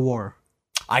Olympic tug of war?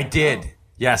 I did.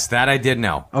 Yes, that I did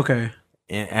know. Okay.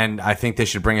 And I think they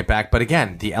should bring it back. But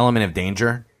again, the element of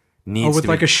danger needs With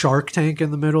to like be. a shark tank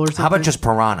in the middle or something. How about just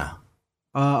piranha?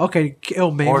 Okay,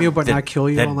 it'll maim you but not kill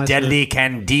you. The unless you're- deadly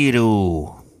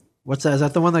candiru. What's that? Is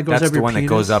that the one that goes That's up the your one penis?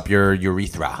 that goes up your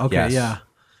urethra. Okay, yes. yeah.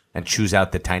 And chews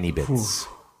out the tiny bits.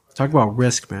 Talk about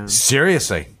risk, man.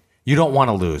 Seriously, you don't want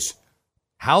to lose.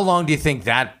 How long do you think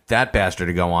that bastard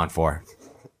to go on for?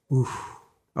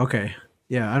 Okay.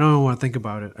 Yeah, I don't want to think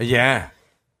about it. Yeah,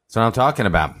 that's what I'm talking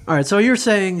about. All right, so you're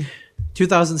saying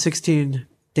 2016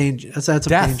 danger. That's some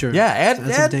Death. danger. Yeah, add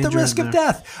That's some the danger risk in of there.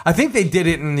 death. I think they did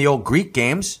it in the old Greek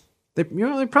games. They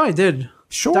probably did.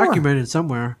 Sure. Documented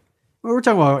somewhere. Well, we're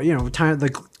talking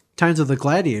about times of the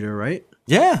gladiator, right?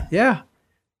 Yeah. Yeah.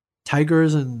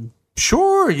 tigers and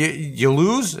Sure, you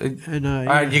lose.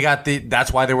 and You got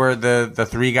that's why there were the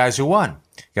three guys who won.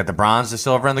 You got the bronze, the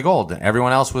silver, and the gold.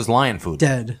 Everyone else was lion food.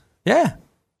 dead. Yeah.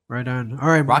 Right on. All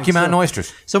right, Mike, Rocky Mountain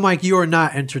oysters. So, Mike, you are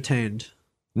not entertained.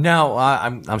 No,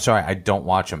 I'm sorry. I don't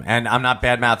watch them. And I'm not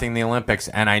bad-mouthing the Olympics.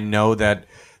 And I know that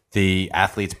the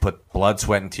athletes put blood,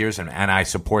 sweat, and tears in, and I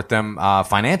support them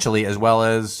financially as well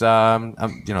as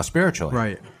spiritually.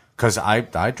 Right. Because I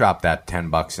dropped that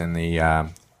 $10 in the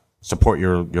support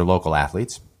your local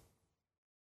athletes.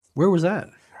 Where was that?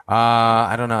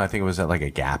 I don't know. I think it was at like a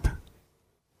Gap.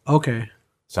 Okay.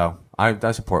 So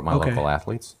I support my local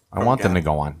athletes. I want them to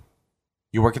go on.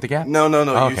 You work at the Gap? No.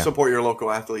 Oh, okay. You support your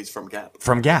local athletes from Gap.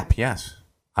 From Gap, yes.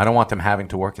 I don't want them having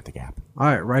to work at the Gap. All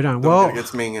right, right on. Don't Well, get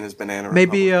against Ming and his banana.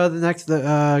 maybe Republic. the next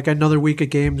got another week of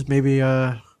games. Maybe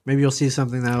you'll see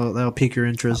something that'll pique your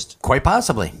interest. Quite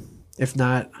possibly. If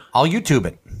not, I'll YouTube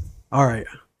it. all right.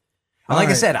 And like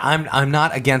I right. said, I'm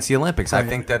not against the Olympics. I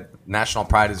think that national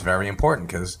pride is very important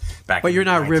because back But in you're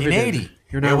not 1980, riveted.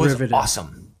 You're not it was riveted.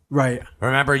 awesome. Right.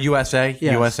 Remember USA?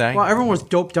 Yes. USA? Well, everyone was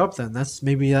doped up then.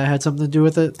 Maybe that had something to do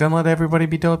with it. Then let everybody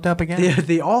be doped up again?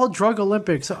 The all drug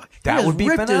Olympics. That would be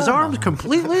ripped his phenomenal. arms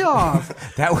completely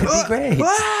off. That would be great.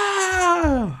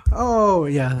 Ah! Oh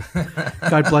yeah.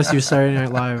 God bless you, Saturday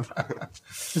Night Live.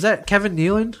 Is that Kevin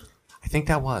Nealon? I think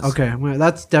that was. Okay,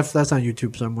 that's on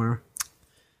YouTube somewhere.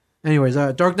 Anyways,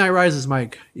 Dark Knight Rises,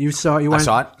 Mike. You saw it. I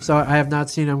saw it. So I have not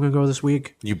seen it. I'm gonna go this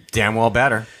week. You damn well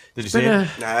better. Did you see Been it?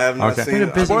 Nah, I have not Okay. seen Been a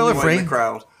it. busy Spoiler week. free.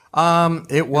 Crowd.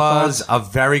 It was thoughts?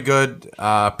 a very good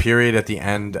period at the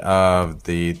end of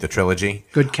the trilogy.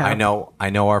 Good cap. I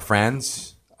know our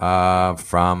friends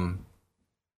from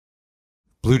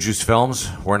Blue Juice Films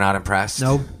were not impressed.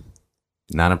 Nope.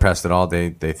 Not impressed at all.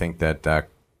 They think that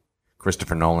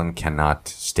Christopher Nolan cannot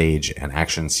stage an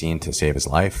action scene to save his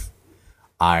life.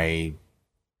 I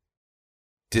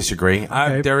disagree.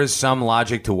 Okay. There is some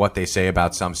logic to what they say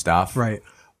about some stuff. Right.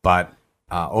 But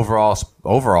overall,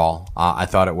 I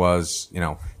thought it was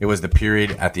the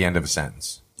period at the end of a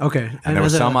sentence. Okay. And there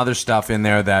was some other stuff in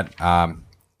there that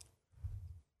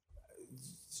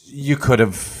you could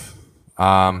have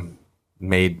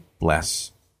made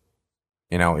less.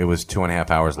 It was 2.5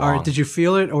 hours long. All right. Did you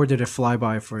feel it or did it fly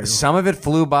by for you? Some of it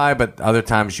flew by, but other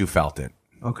times you felt it,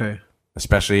 Okay.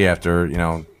 especially after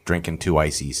drinking 2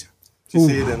 ices. Did you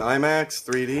see it in IMAX,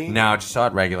 3D? No, I just saw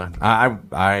it regular.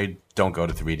 I don't go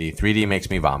to 3D. 3D makes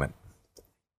me vomit.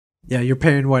 Yeah, you're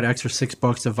paying what, extra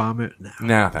 $6 to vomit? No.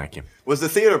 No, thank you. Was the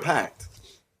theater packed?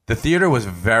 The theater was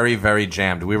very, very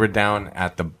jammed. We were down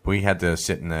we had to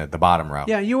sit in the bottom row.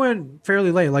 Yeah, you went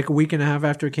fairly late, like a week and a half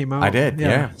after it came out. I did,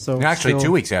 yeah. So actually, still-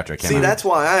 2 weeks after it came See, out. that's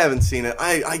why I haven't seen it.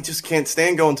 I just can't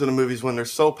stand going to the movies when they're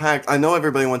so packed. I know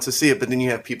everybody wants to see it, but then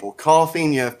you have people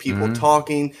coughing, you have people Mm-hmm.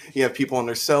 talking, you have people on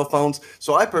their cell phones.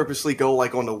 So I purposely go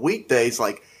like on the weekdays,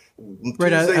 like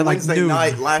Right at- Tuesday, at, like, Wednesday noon.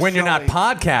 night, last when you're not showing,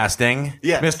 podcasting,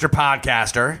 Yeah. Mr.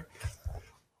 Podcaster.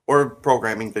 or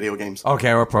programming video games.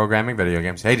 Okay, we're programming video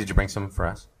games. Hey, did you bring some for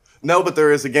us? No, but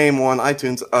there is a game on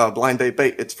iTunes, Blind Date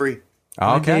Bait. It's free.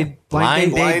 Okay.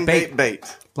 Blind Blind bait. Date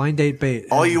Bait. Blind date bait.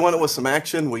 All you wanted was some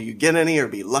action. Will you get any or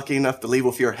be lucky enough to leave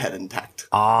with your head intact? Is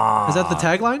that the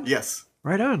tagline? Yes.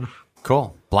 Right on.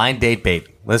 Cool. Blind date bait.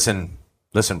 Listen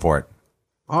for it.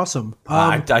 Awesome.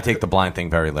 I take the blind thing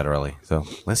very literally. So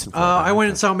listen for it. I went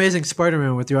and saw Amazing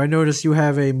Spider-Man with you. I noticed you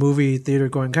have a movie theater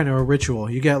going, kind of a ritual.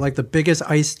 You get like the biggest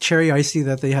cherry icy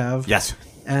that they have. Yes.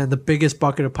 And the biggest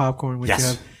bucket of popcorn, which Yes. you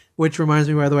have. Which reminds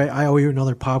me, by the way, I owe you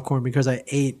another popcorn because I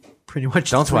ate pretty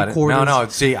much Don't sweat it. three-quarters. No.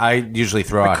 See, I usually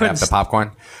throw out couldn't half the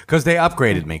popcorn because they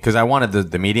upgraded me because I wanted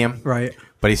the medium. Right.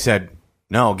 But he said,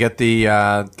 no, get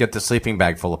the sleeping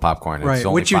bag full of popcorn. It's Right.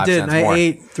 only Which you 5 did. cents And I more.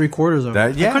 ate three-quarters of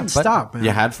it. Yeah, I couldn't but stop, man. You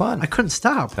had fun. I couldn't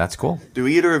stop. That's cool. Do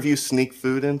either of you sneak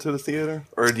food into the theater?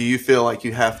 Or do you feel like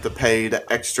you have to pay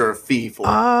the extra fee for it?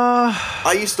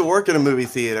 I used to work at a movie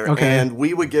theater, Okay. and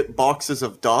we would get boxes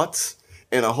of dots.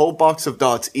 And a whole box of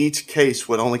dots, each case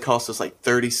would only cost us like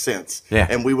 30 cents. Yeah.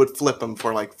 And we would flip them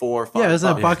for like 4 or 5 Yeah, isn't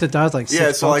that bucks. box of dots like $6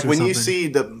 Yeah, so like or when you something? see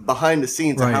the behind the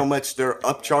scenes Right. and how much they're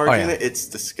upcharging Oh, yeah. it, it's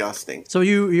disgusting. So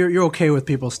you're okay with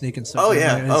people sneaking stuff? Oh, in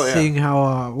yeah. there and Oh, yeah. seeing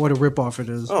how what a ripoff it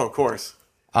is. Oh, of course.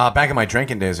 Back in my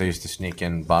drinking days, I used to sneak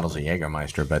in bottles of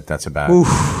Jägermeister, but that's about Oof.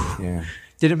 Yeah.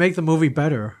 Did it make the movie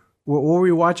better? What were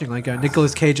you watching? Like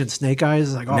Nicolas Cage and Snake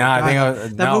Eyes? Like, oh, No, I God,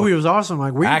 think that no. movie was awesome.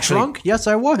 Like, were you Actually- drunk? Yes,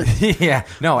 I was. Yeah.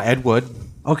 No, Ed Wood.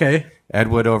 Okay. Ed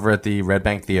Wood over at the Red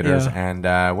Bank Theaters. Yeah.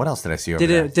 And what else did I see over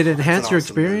Did there? it enhance an your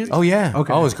awesome experience? movie. Oh, yeah.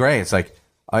 Okay. Oh, it was great. It's like,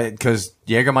 because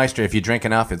Jägermeister, if you drink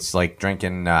enough, it's like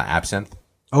drinking absinthe.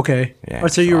 Okay. Yeah, Oh,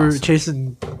 so it's you were awesome.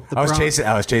 chasing the I was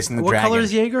brown- chasing the What dragon. color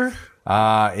is Jaeger?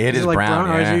 It is like brown.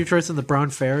 Are Yeah. you tracing the brown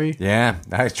fairy? Yeah,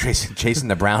 I was chasing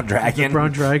the brown dragon. The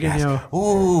brown dragon, Yes.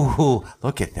 Ooh,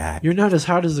 look at that. You're not as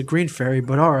hot as the green fairy,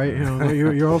 but all right.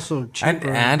 You're also cheaper.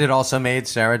 And it also made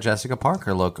Sarah Jessica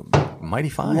Parker look mighty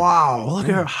fine. Wow, look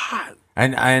at her hot.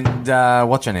 And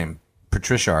what's her name?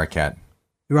 Patricia Arquette,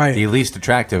 Right. the least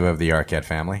attractive of the Arquette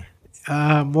family.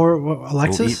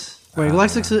 Alexis? Wait,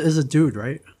 Alexis is a dude,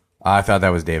 right? I thought that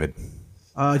was David.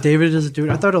 David is a dude.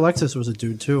 I thought Alexis was a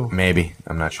dude too. Maybe,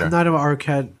 I'm not sure. I'm not an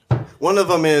Arquette. One of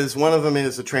them is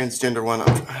a transgender one.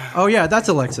 Oh yeah, that's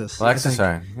Alexis. Alexis,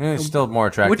 sorry, still more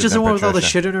attractive. Which is the than one with all the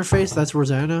Patricia. shit in her face? That's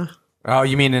Rosanna. Oh,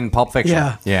 you mean in Pulp Fiction?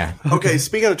 Yeah. Yeah. Okay,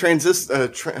 speaking of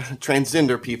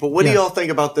transgender people, what do Yes. y'all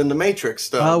think about the Matrix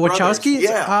stuff? Wachowski?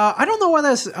 Yeah. I don't know why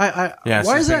that's. Yeah, why it's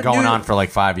is been that going new? on for like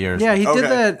 5 years. Yeah, he Okay. did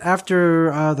that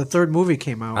after the third movie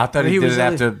came out. I thought he did was it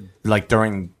after, like,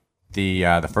 during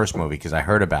the first movie, because I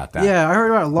heard about that. Yeah, I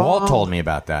heard about it Walt told me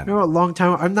about that. A long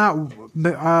time. I'm not.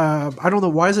 I don't know.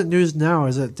 Why is it news now?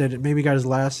 Is it that it maybe got his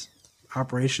last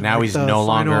operation? Now like he's the no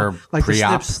final- longer like the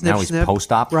pre-op. snip, Now he's snip.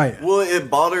 post-op. Right. Will it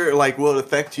bother, will it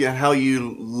affect you how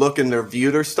you look in their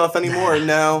viewer stuff anymore?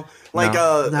 No. Like,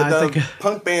 I the think-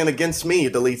 punk band Against Me,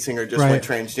 the lead singer just Right. went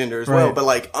transgender as Right. well.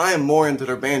 But, I am more into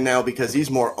their band now because he's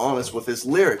more honest with his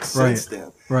lyrics Right. since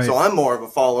then. Right. So I'm more of a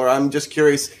follower. I'm just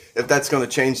curious if that's going to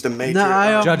change the major. No,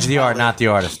 I, Judge the art, not the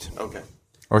artist. Okay.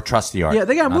 Or trust the art. Yeah,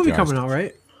 they got a not movie the coming artist. out,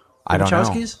 right? I don't know.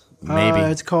 Wachowskis? Maybe.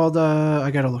 It's called. I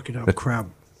gotta look it up. Crap.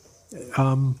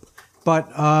 But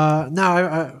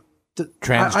no,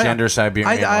 Transgender Siberian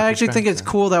I actually Orchestra? think it's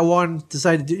cool that one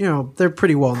decided to, they're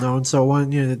pretty well known. So one,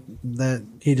 that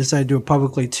he decided to do it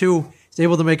publicly. Two, he's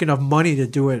able to make enough money to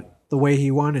do it the way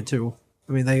he wanted to.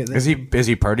 I mean, they Is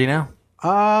he purdy now?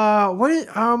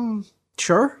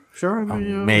 Sure. I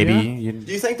mean, Maybe. yeah.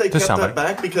 Do you think they To kept somebody. that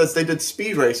back because they did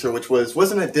Speed Racer, which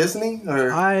wasn't it Disney? Or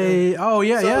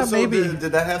So maybe.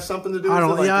 Did that have something to do with I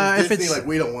don't- it? yeah, is if Disney, it's-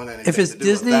 we don't want anything If it's to do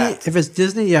with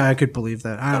Disney, that. yeah, I could believe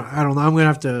that. I don't know. I'm gonna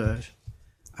have to.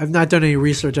 I've not done any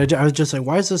research. I was just like,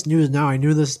 why is this news now? I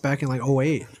knew this back in like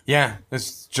 2008. Yeah,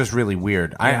 it's just really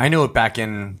weird. I knew it back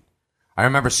in. I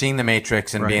remember seeing The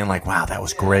Matrix and being like, "Wow, that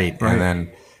was great," Right. and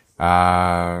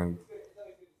then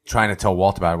trying to tell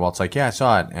Walt about it. Walt's like, "Yeah, I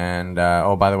saw it," and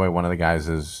oh, by the way, one of the guys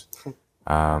is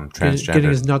transgender. Getting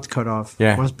his nuts cut off.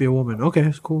 Yeah. Must be a woman. Okay,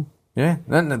 it's cool. Yeah.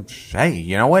 Then hey,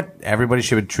 you know what? Everybody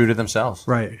should be true to themselves.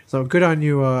 Right. So good on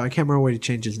you. I can't remember what he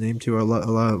changed his name to.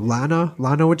 Lana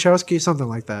Wachowski, something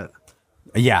like that.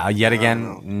 Yeah. Yet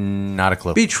again, not a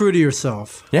clue. Be true to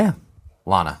yourself Yeah,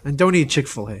 Lana. and don't eat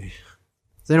Chick-fil-A.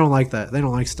 They don't like that. They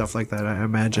don't like stuff like that. I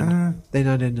imagine they're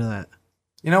not into that.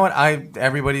 You know what?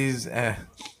 Everybody's.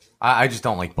 I just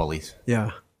don't like bullies.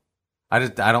 Yeah. I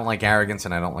don't like arrogance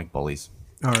and I don't like bullies.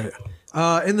 All right.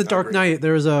 In the Dark Knight,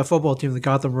 there was a football team, the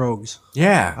Gotham Rogues.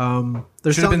 Yeah.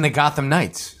 There's Should have been the Gotham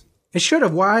Knights. It should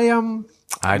have. Why? I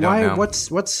don't know. What's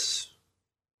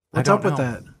don't up with know.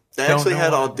 that? They Don't actually know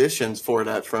had why. auditions for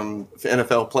that from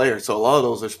NFL players, so a lot of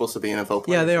those are supposed to be NFL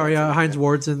players. Yeah, they are. Yeah, Heinz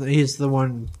Ward's he's the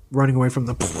one running away from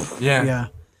the. Yeah. Yeah.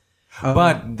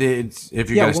 But if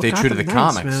you're going to stay true to the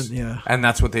Gotham Knights, comics, man, yeah. and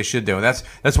that's what they should do. That's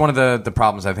one of the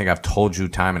problems I think I've told you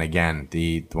time and again.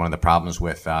 One of the problems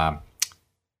with the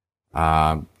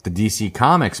DC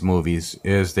Comics movies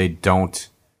is they don't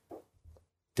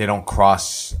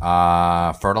cross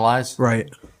fertilize Right.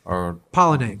 or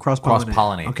Cross pollinate.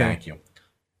 pollinate. Thank you.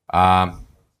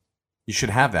 You should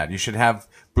have that. You should have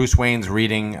Bruce Wayne's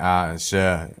reading,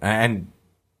 and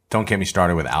don't get me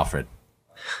started with Alfred,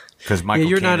 because Michael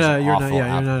You're Caine not is you're awful. not.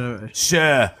 Yeah, Alfred. you're not.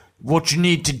 Sir, what you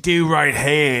need to do right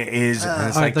here is and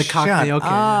it's like the shut Cockney, okay.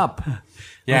 up.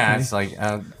 Yeah, Okay. it's like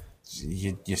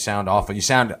you sound awful. You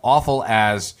sound awful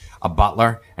as a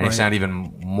butler, and you Right. sound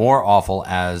even more awful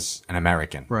as an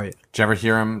American. Right. Did you ever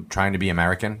hear him trying to be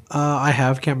American? I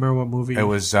have. Can't remember what movie. It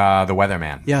was The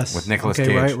Weatherman. Yes. With Nicolas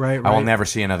Okay, Cage. right, I will right. never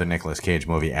see another Nicolas Cage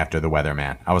movie after The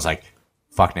Weatherman. I was like,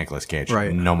 fuck Nicolas Cage.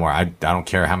 Right. No more. I don't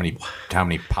care how many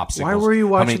popsicles. Why were you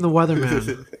how watching many- The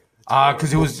Weatherman?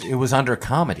 Because it was under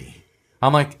comedy.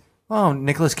 I'm like, oh,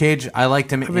 Nicolas Cage. I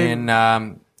liked him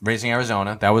in Raising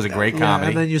Arizona. That was a great Yeah, comedy.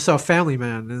 and then you saw Family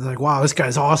Man, and it's like, wow, this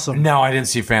guy's awesome. No, I didn't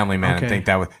see Family Man Okay. and think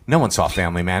that was. No one saw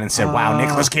Family Man and said, "Wow,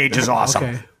 Nicolas Cage is awesome."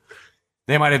 Okay.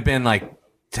 They might have been like,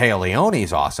 Taya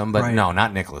Leone's awesome, but Right. no,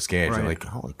 not Nicolas Cage. Right. They're like,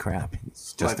 holy crap,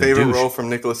 he's My just a favorite douche. role from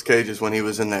Nicolas Cage is when he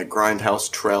was in that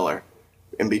Grindhouse trailer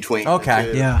in between. Okay.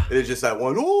 the two. Yeah. It is just that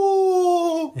one,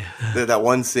 ooh, that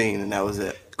one scene, and that was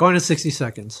it. Going to 60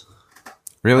 Seconds.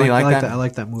 Really, I like like that? I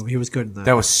like that movie. He was good in that.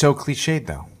 That was so cliched,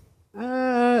 though.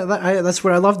 That's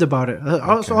what I loved about it.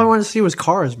 Also, all I wanted to see was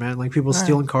cars, man. Like people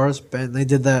stealing cars, and they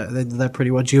did that. They did that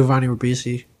pretty well. Giovanni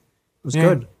Ribisi. was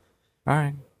good. All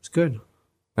right. It's good.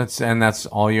 That's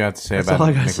all you have to say That's about all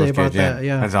I gotta Nicolas say Cage. about that,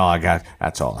 yeah. That's all I got.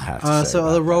 That's all I have to say. So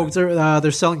about the Rogues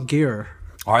they're selling gear.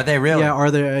 Are they really? Yeah. Are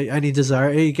there any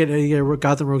desire? You get a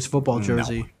Gotham Rogues football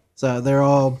jersey. So they're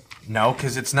all. No,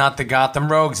 because it's not the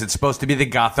Gotham Rogues. It's supposed to be the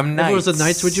Gotham Knights. If it was the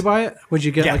Knights, would you buy it? Would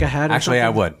you get like a hat? Or Actually, I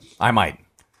something? would. I might.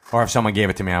 Or if someone gave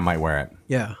it to me, I might wear it.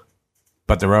 Yeah.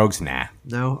 But the Rogues, nah.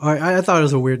 No, I thought it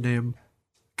was a weird name.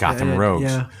 Gotham Rogues.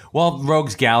 Yeah. Well,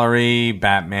 Rogues Gallery,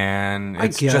 Batman.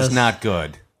 It's just not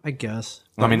good. I guess.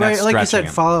 I mean, right, that's like you stretching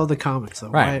said, it. follow the comics though.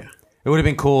 Right. Right. It would have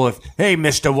been cool if, hey,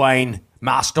 Mr. Wayne,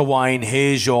 Master Wayne,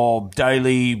 here's your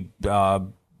daily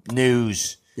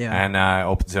news. Yeah. And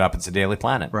opens it up. It's a Daily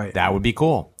Planet. Right. That would be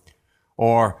cool.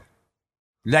 Or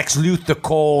Lex Luthor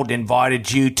called,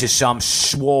 invited you to some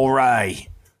soiree.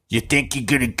 You think you're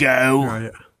going to go?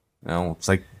 Right. No, it's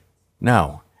like,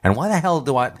 no. And why do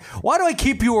I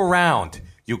keep you around?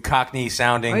 You Cockney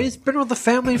sounding. He's been with the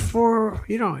family for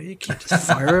you can't just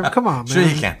fire him. Come on, man. Sure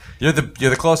you can. You're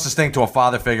the closest thing to a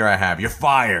father figure I have. You're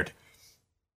fired.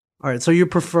 All right, so you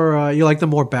prefer you like the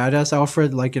more badass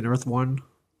Alfred, like in Earth One?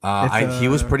 He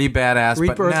was pretty badass.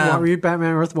 Read but read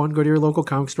Batman Earth One. Go to your local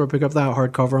comic store, pick up that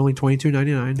hardcover, only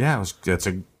 $22.99. Yeah, it's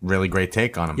a really great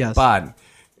take on him. Yes. But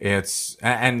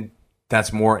and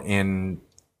that's more in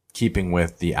keeping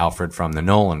with the Alfred from the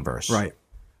Nolan verse, Right.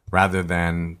 Rather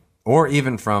than, or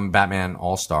even from Batman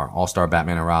All-Star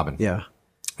Batman and Robin. Yeah.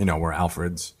 Where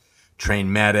Alfred's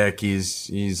trained medic,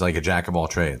 he's like a jack of all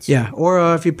trades. Yeah,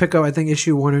 or if you pick up, I think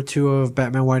issue 1 or 2 of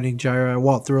Batman Widening Gyre,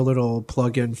 Walt threw a little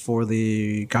plug-in for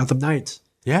the Gotham Knights.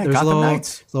 Yeah, There's Gotham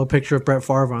Knights. A little picture of Brett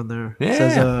Favre on there. Yeah. It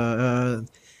says,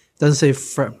 doesn't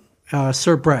say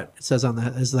Sir Brett. It says on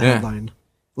the headline.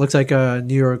 Looks like a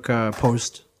New York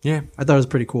Post. Yeah. I thought it was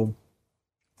pretty cool.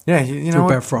 Yeah, you know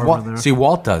Brett Favre on there. See,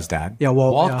 Walt does that. Yeah,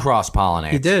 Walt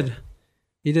cross-pollinates.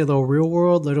 He did a little real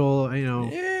world,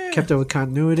 kept it with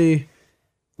continuity.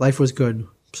 Life was good.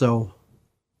 So,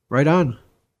 right on.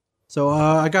 So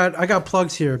I got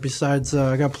plugs here. Besides,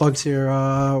 I got plugs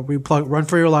here. We plug Run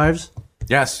for Your Lives.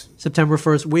 Yes. September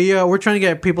 1st. We're trying to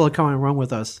get people to come and run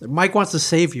with us. Mike wants to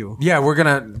save you. Yeah, we're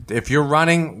gonna. If you're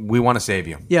running, we want to save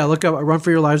you. Yeah, look up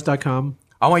runforyourlives.com.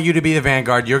 I want you to be the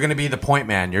vanguard. You're gonna be the point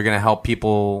man. You're gonna help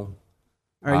people.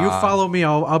 All right, you follow me.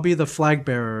 I'll be the flag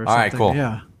bearer. Or all right, something. cool.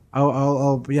 Yeah,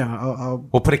 I'll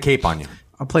We'll put a cape on you.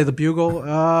 I'll play the bugle.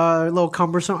 A little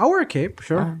cumbersome. I'll wear a cape.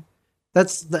 Sure. Right.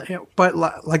 That's but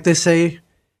like they say,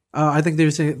 I think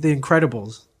there's the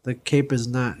Incredibles. The cape is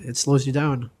not. It slows you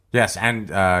down. Yes, and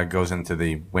goes into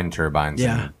the wind turbines.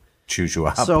 Yeah. And chews you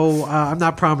up. So I'm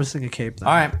not promising a cape. Though.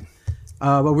 All right.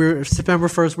 But we're September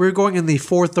 1st. We're going in the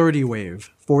 4:30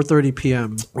 wave. 4:30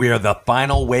 p.m. We are the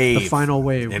final wave. The final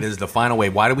wave. It is the final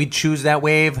wave. Why do we choose that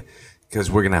wave?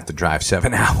 Because we're gonna have to drive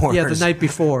 7 hours. Yeah, the night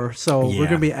before. So we're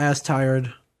gonna be ass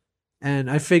tired.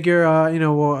 And I figure, all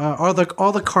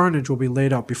the carnage will be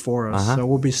laid out before us, so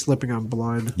we'll be slipping on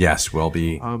blood. Yes, we'll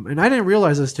be. And I didn't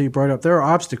realize this till you brought it up. There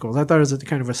are obstacles. I thought it was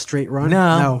kind of a straight run.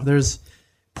 No, there's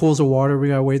pools of water we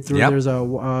gotta wade through. Yep.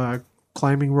 There's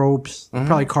climbing ropes,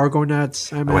 probably cargo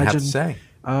nets. I imagine. I would have to say.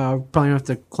 Probably have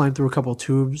to climb through a couple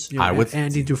tubes. I would.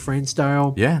 Andy Dufresne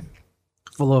style. Yeah.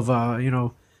 Full of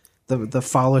the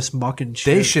foulest muck and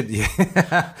shit. They should.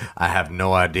 Yeah. I have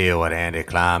no idea what Andy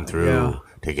climbed through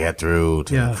to get through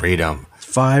to freedom.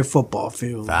 5 football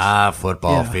fields. 5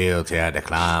 football fields he had to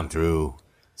climb through.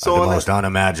 So the most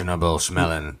unimaginable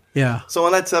smelling. Yeah. So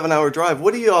on that 7-hour drive,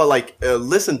 what do you all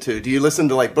listen to? Do you listen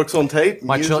to books on tape?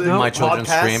 My children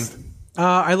podcasts? scream.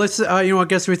 I listen. I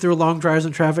guess we through long drives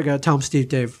in traffic. Tell 'em Steve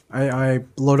Dave. I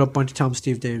load up a bunch of Tell 'em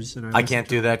Steve Daves. And I can't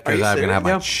do that Are because you I'm going to have my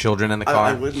serious? children in the car.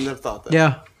 I wouldn't have thought that.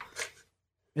 Yeah.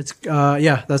 It's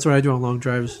that's what I do on long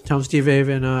drives. Tell 'em Steve Dave,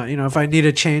 and if I need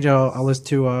a change, I'll listen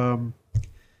to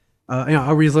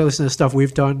I'll re-listen to stuff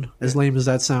we've done. As lame as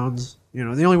that sounds, the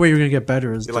only way you're gonna get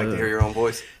better is You like to hear your own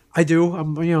voice? I do.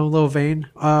 I'm a little vain.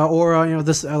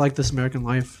 This I like This American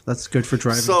Life. That's good for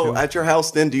driving. So too. at your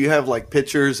house, then, do you have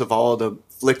pictures of all the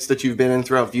flicks that you've been in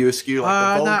throughout View Askew,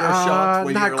 like the vulgar shots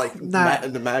where you're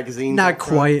in the magazine? Not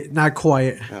quite.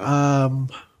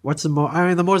 What's the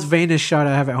most? The most vainest shot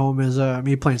I have at home is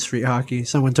me playing street hockey.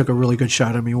 Someone took a really good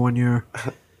shot of me one year.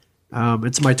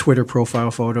 It's my Twitter profile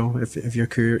photo. If you're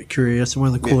curious, one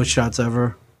of the coolest shots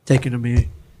ever taken of me.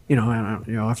 If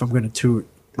I'm going to toot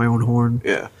my own horn,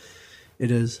 it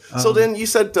is. So then you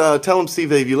said, tell them Steve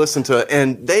Dave you listen to it,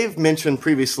 and they've mentioned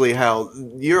previously how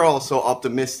you're also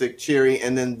optimistic, cheery,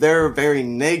 and then they're very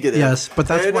negative. Yes, but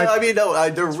that's why.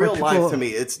 They're real life to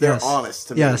me. They're honest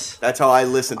to me. Yes, that's how I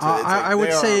listen to it. I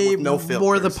would say no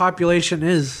more of the population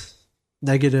is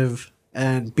negative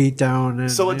and beat down.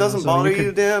 And, So it doesn't bother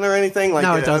you, Dan, or anything? Like,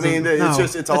 No, it doesn't. I mean,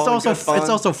 it's all also good fun. It's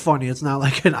also funny. It's not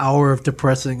like an hour of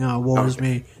depressing. Woe is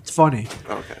me. It's funny.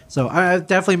 Okay. So it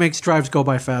definitely makes drives go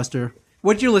by faster.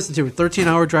 What did you listen to?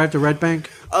 13-hour drive to Red Bank?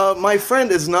 My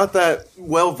friend is not that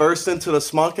well versed into the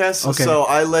Smodcast, Okay. so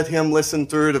I let him listen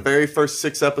through the very first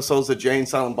 6 episodes of Jay and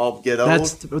Silent Bob Get Old.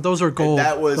 Those are gold. And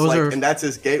that was and that's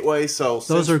his gateway. So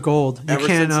those are gold. You ever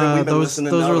can't. since then, we've been Those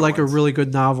listening to are other like ones. a really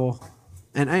good novel,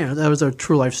 and that was a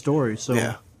true life story. So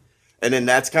Yeah. And then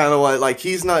that's kind of what, like,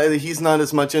 he's not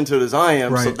as much into it as I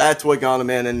am, so Right. that's what got him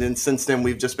in. And then since then,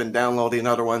 we've just been downloading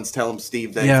other ones. Tell him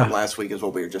Steve Day Yeah. from last week is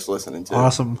what we were just listening to.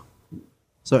 awesome.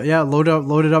 So yeah, load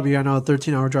it up. You got a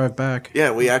 13-hour drive back. Yeah,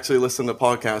 we actually listened to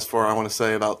podcast for, I want to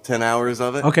say, about 10 hours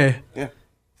of it. Okay, Yeah.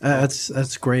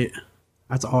 that's great.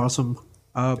 That's awesome.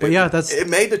 But yeah, It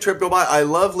made the trip go by. I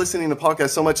love listening to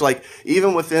podcasts so much. Like,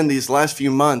 even within these last few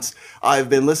months, I've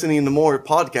been listening to more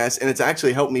podcasts, and it's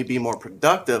actually helped me be more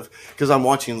productive because I'm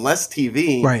watching less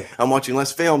TV. Right. I'm watching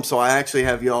less film, so I actually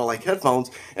have y'all like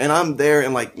headphones, and I'm there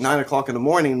in like 9 o'clock in the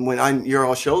morning when your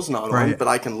all show's not on, Right. but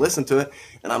I can listen to it,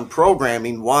 and I'm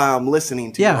programming while I'm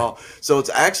listening to Yeah. y'all. So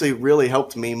it's actually really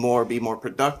helped me be more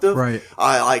productive. Right.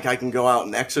 I can go out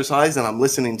and exercise, and I'm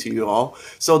listening to you all.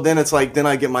 So then it's like, then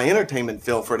I get my entertainment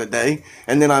fill for the day,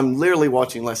 and then I'm literally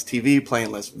watching less TV,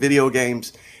 playing less video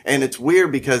games, and it's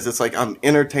weird because it's like I'm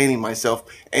entertaining myself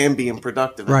and being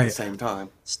productive at Right. the same time.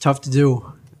 it's tough to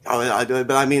do. I do it,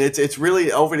 but I mean, it's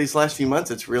really over these last few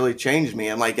months, it's really changed me,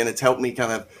 and it's helped me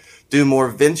kind of do more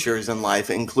ventures in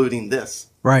life, including this.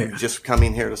 Right. Just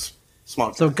coming here to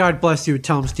smoke. So God bless you.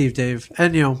 Tell him Steve Dave,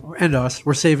 and and us.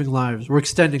 We're saving lives. We're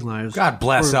extending lives. God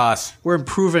bless us. We're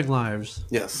improving lives.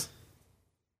 Yes.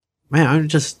 Man, I'm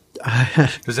just.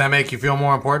 Does that make you feel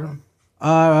more important?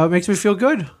 Makes me feel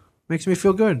good. Makes me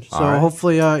feel good. So All right.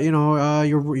 hopefully,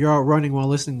 you're out running while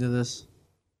listening to this,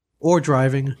 or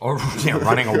driving, Or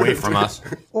running away from us?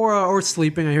 or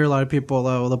sleeping. I hear a lot of people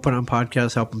they'll put on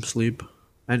podcasts help them sleep,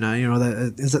 and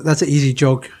that's an easy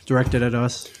joke directed at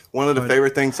us. One of the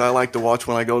favorite things I like to watch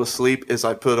when I go to sleep is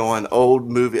I put on old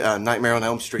movie Nightmare on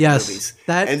Elm Street Yes, movies.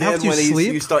 that and helps then you when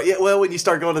sleep? you start, when you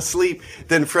start going to sleep,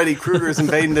 then Freddy Krueger's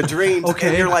invading the dreams, Okay.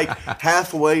 and you're like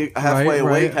halfway Right.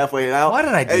 awake, halfway out. Why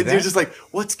did I do and that? You're just like,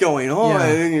 what's going on? Yeah.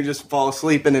 And then you just fall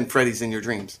asleep, and then Freddy's in your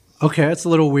dreams. Okay, that's a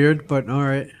little weird, but all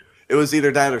right. It was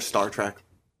either that or Star Trek.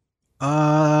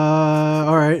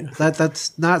 All right.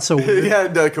 That's not so It weird.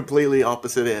 had completely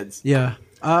opposite ends. Yeah.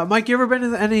 Mike, you ever been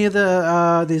to any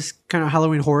of these kind of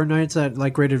Halloween horror nights at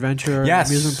like Great Adventure or Yes.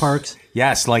 amusement parks?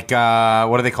 Yes, like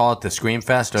what do they call it? The Scream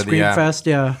Fest or Scream the Fest,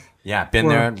 yeah. Yeah, been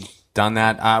Where- there, done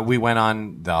that. We went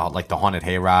on the haunted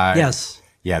hayride. Yes.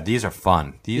 Yeah, these are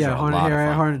fun. These are a haunted lot hair, of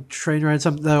fun. haunted train ride.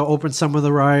 They'll open some of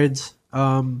the rides.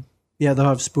 Yeah, they'll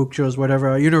have spook shows,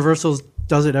 whatever. Universal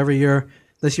does it every year.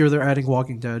 This year they're adding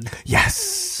Walking Dead. Yes.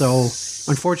 So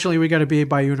unfortunately, we got to be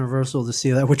by Universal to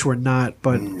see that, which we're not.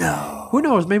 But who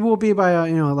knows? Maybe we'll be by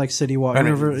like City Walk. I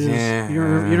mean,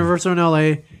 Universal in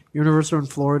LA, Universal in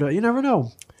Florida. You never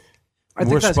know. I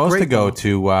think We're that's supposed great, to go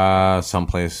though. to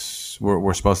someplace.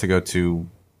 We're supposed to go to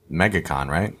MegaCon,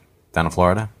 right? Down in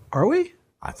Florida. Are we?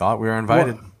 I thought we were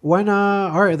invited. When?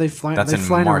 All right, they flying. That's They in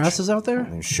flying our March. asses out there.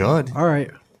 We should. All right,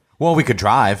 Well, we could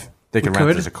drive. They could rent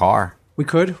could. us a car. we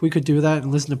could do that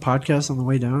and listen to podcasts on the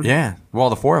way down. Yeah. Well,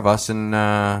 the four of us, and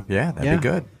that'd Yeah. be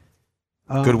good.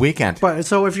 Good weekend. But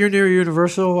so if you're near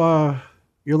Universal,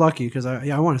 you're lucky because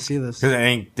I want to see this. 'Cause it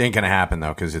ain't gonna happen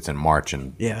though, because it's in March,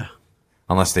 and Yeah,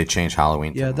 unless they change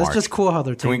Halloween. yeah, to that's March. just cool how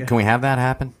they're Can we taking. can we have that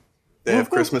happen? They have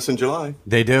Christmas in July.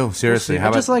 They do. Seriously. I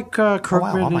How just about like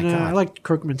Kirkman. Oh my and, God. I like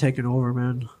Kirkman taking over,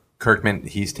 man. Kirkman?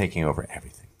 He's taking over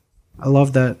everything. I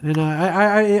love that, and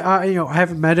I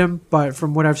haven't met him, but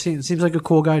from what I've seen, it seems like a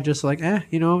cool guy. Just like,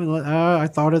 I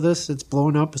thought of this. It's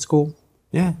blowing up. It's cool.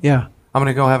 Yeah. Yeah, I'm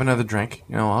gonna go have another drink.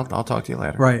 I'll talk to you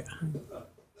later. right.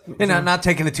 And not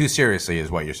taking it too seriously is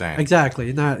what you're saying.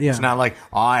 Exactly. It's not like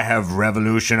I have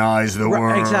revolutionized the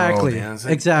world. Exactly. You know what I'm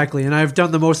saying? Exactly. And I've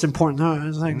done the most important. No,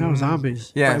 it's like no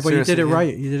zombies. Yeah, but you did seriously, it yeah.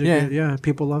 right. You did it. Yeah. Good. Yeah,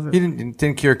 people love it. You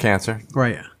didn't cure cancer,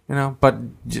 Right. but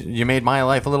you made my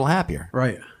life a little happier,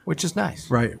 Right. which is nice.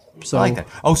 Right. So I like that.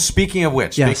 Oh, speaking of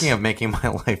which, Yes. speaking of making my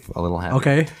life a little happier.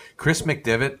 Okay. Chris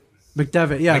McDivitt.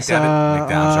 McDevitt. Yes. I'm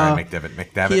sorry,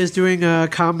 McDevitt. He is doing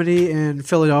comedy in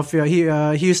Philadelphia.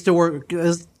 He used to work.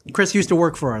 Chris used to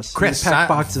work for us. Chris He packed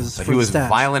boxes so for he was stats.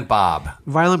 Violent Bob.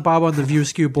 Violent Bob on the View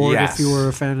Skew board. Yes. If you were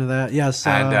a fan of that, yes.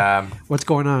 And, what's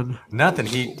going on? Nothing.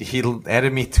 He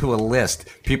added me to a list.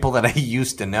 People that I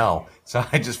used to know. So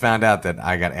I just found out that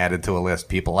I got added to a list.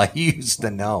 People I used to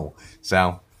know.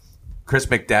 So Chris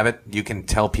McDevitt, you can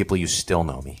tell people you still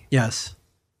know me. Yes.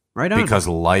 Right on. Because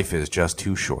life is just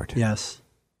too short. Yes.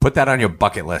 Put that on your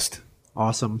bucket list.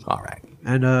 Awesome. All right.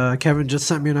 And Kevin just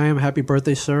sent me an IM. Happy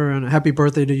birthday, sir, and happy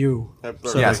birthday to you. Happy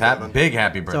birthday, Yes, Kevin. big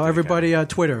happy birthday. So everybody,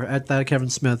 Twitter at that Kevin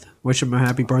Smith. Wish him a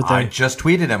happy birthday. I just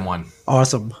tweeted him one.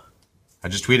 Awesome. I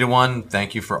just tweeted one.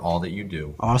 Thank you for all that you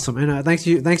do. Awesome. And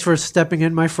thanks for stepping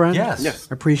in, my friend. Yes.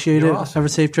 I appreciate You're it. awesome. Have a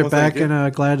safe trip Well, thank back, you.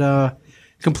 and glad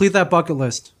complete that bucket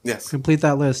list. Yes. Complete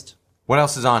that list. What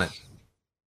else is on it?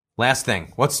 Last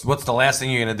thing. What's the last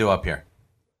thing you're gonna do up here?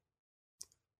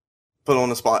 Put on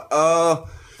the spot.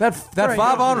 That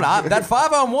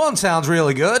 5-on-1 sounds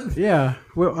really good. Yeah.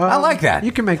 Well, I like that.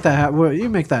 You can make that happen. Well, you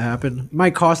make that happen. It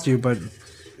might cost you, but Mr.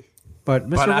 But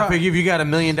I Rob, figure if you got $1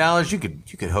 million,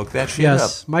 you could hook that shit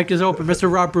yes, up. Mike is open.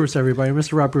 Mr. Rob Bruce, everybody.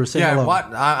 Mr. Rob Bruce, say Yeah. hello. What?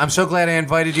 I'm so glad I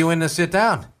invited you in to sit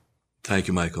down. Thank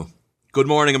you, Michael. Good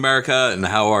morning, America, and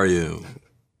how are you?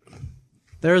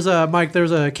 There's a Mike.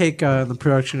 There's a cake in the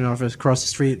production office across the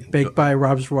street, baked by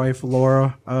Rob's wife,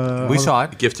 Laura. We saw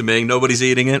it. Gift to Ming. Nobody's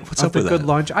eating it. What's up After with good that?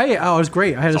 lunch. It was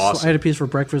great. I had awesome. I had a piece for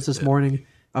breakfast this morning.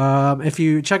 If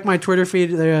you check my Twitter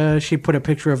feed, she put a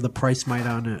picture of the price mite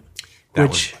on it, That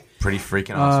which was pretty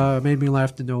freaking awesome. made me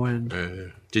laugh to no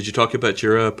end. Did you talk about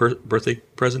your birthday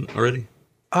present already?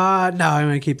 No, I'm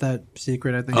gonna keep that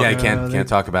secret. I think. Yeah, you can't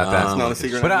talk about that. It's not a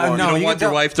secret But anymore. no, You don't you want can your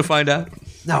tell- wife to find out?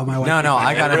 No, my wife. No,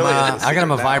 I got him. really is a I got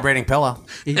him a secret now. vibrating pillow.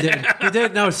 He did. He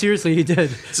did. No, seriously, he did.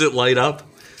 Does it light up?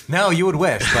 No, you would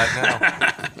wish, but no,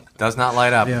 does not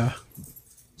light up. Yeah.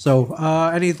 So,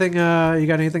 anything? You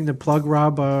got anything to plug,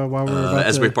 Rob? While we're about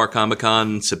Asbury to... Park Comic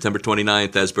Con, September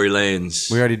 29th, Asbury Lanes.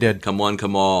 We already did. Come one,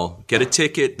 come all. Get a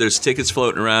ticket. There's tickets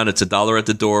floating around. It's $1 at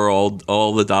the door.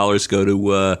 All the dollars go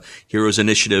to Heroes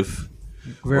Initiative.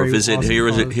 Very or visit awesome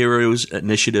cause.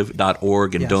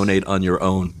 heroesinitiative.org and Yes. donate on your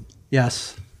own.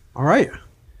 Yes. All right.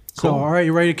 So, all right,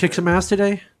 you ready to kick some ass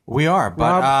today? We are,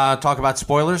 but Rob? talk about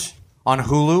spoilers on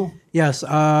Hulu. Yes.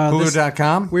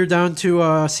 Hulu.com. We're down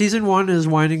to season 1 is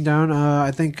winding down.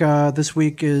 I think this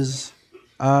week is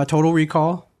Total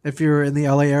Recall. If you're in the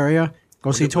LA area,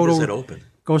 go see Total. When is it open?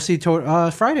 Go see Total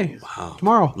Friday. Wow.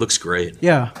 Tomorrow. Looks great.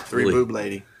 Yeah. Three Really? boob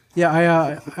lady.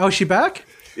 Yeah. Is she back?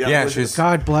 Yeah, was- she's.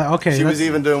 God bless. Okay. She was that's-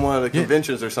 even doing one of the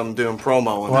conventions or something, doing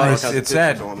promo. And Well, all it kinds of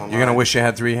said pictures on you're online. gonna wish you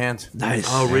had 3 hands. nice.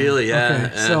 Oh, really? Yeah.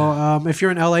 Okay. So if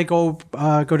you're in LA, go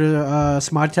to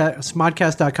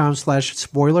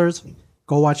smodcast.com/spoilers.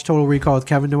 Go watch Total Recall with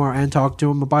Kevin tomorrow and talk to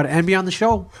him about it and be on the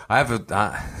show. I have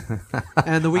a.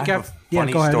 And the week I have after, a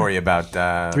funny go ahead. story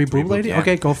about Three Boob Lady?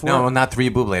 Okay, go for no, it. not Three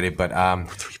Boob Lady, but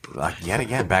yet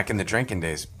again, back in the drinking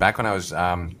days, back when I was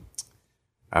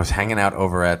hanging out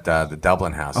over at the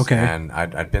Dublin House. Okay. And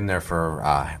I'd been there for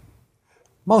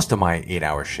most of my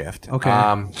 8-hour shift. Okay.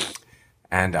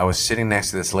 And I was sitting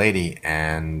next to this lady,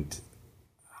 and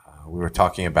we were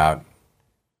talking about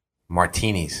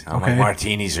martinis. I'm Okay. like,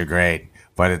 martinis are great,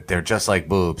 but they're just like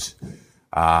boobs.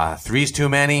 3's too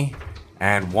many,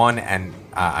 and 1, and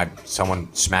someone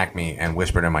smacked me and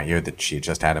whispered in my ear that she had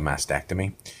just had a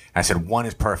mastectomy. I said, 1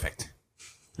 is perfect.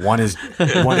 1 is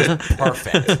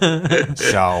perfect.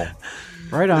 So,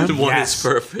 Right on. One yes. is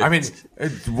perfect. I mean,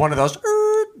 it's one of those,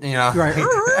 Right.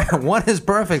 1 is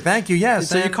perfect. Thank you. Yes.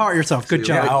 So you and- caught yourself. Good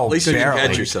job. Yeah, oh, At least you barely. didn't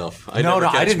catch yourself. I No, never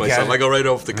I catch didn't myself. catch it. I go right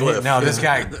off the cliff. No, this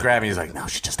guy grabbed me. He's like, no,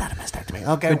 she just had a mastectomy.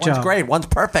 Okay, Good 1's job. great. 1's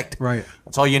perfect. Right.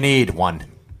 That's all you need. 1.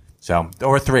 So,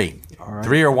 or 3. right.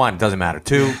 3 or 1 doesn't matter.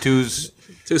 2's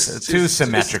too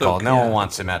symmetrical. No one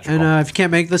wants symmetrical. And if you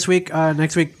can't make this week,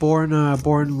 next week, Born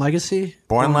Legacy. Which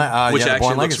the actually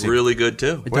Born looks Legacy. really good,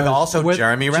 too. With also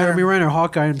Jeremy Renner. Jeremy Renner,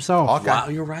 Hawkeye himself. Hawkeye. Wow,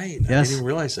 you're right. I Yes. didn't even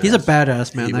realize that. He's a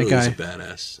badass, man, He that really guy. is a He's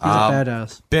badass. a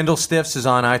badass. Bindle Stiffs is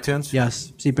on iTunes.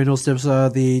 Yes. See Bindle Stiffs,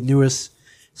 the newest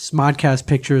Smodcast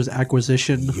Pictures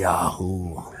acquisition.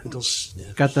 Yahoo.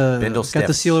 Got the Bindle got the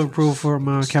Stiffs. seal of approval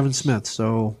from Kevin Smith.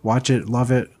 So watch it,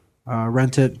 love it,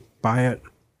 rent it, buy it,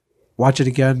 watch it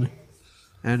again,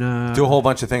 and Do a whole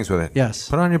bunch of things with it. Yes.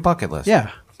 Put it on your bucket list.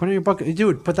 yeah, put it on your bucket.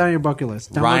 Dude, put that on your bucket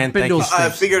list. Download Ryan, thank Bindle you. I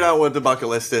Stiffs. figured out what the bucket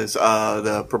list is.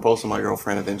 The propose to my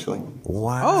girlfriend eventually.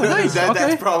 Wow. Oh, nice. That's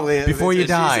Okay. probably it. Before you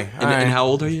It's- die. she's- All right. And how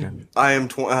old are you? I am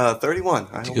 31.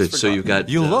 I almost Good. So forgot. you've got.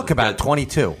 You look about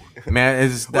 22. Man,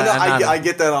 is Well, that no, not- I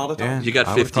get that all the time. Yeah. You got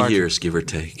I would 50 card you. years, give or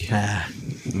take.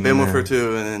 Been with her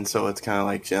too, and so it's kind of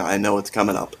like I know it's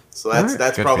coming up. So that's right.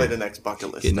 that's Good probably for you. the next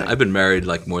bucket list. You know, thing. I've been married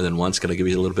like more than once. Can I give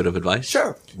you a little bit of advice?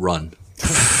 Sure. Run.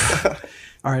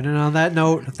 All right, and on that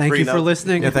note, thank you for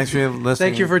listening. Yeah, thanks for listening.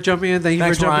 Thank you for jumping in. Thank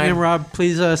you for jumping in, Rob.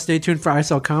 Please stay tuned for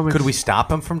ISL Comics. Could we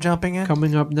stop him from jumping in?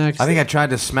 Coming up next. I think I tried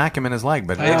to smack him in his leg,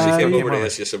 but I actually came over to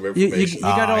ask you some information. You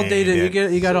got all day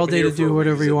to you got all day to do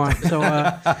whatever you want. So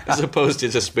as opposed to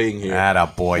just being here.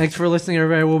 Attaboy. Thanks for listening,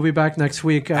 everybody. We'll be back next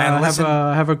week.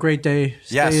 Have a great day.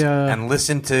 Yes, and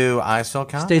listen to ISL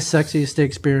Comics. Stay sexy, stay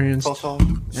experienced.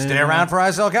 Stay around for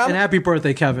ISL Comics. And happy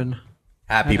birthday, Kevin.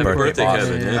 Happy birthday,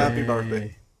 Kevin. Happy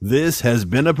birthday. This has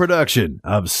been a production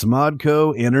of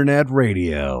Smodco Internet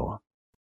Radio.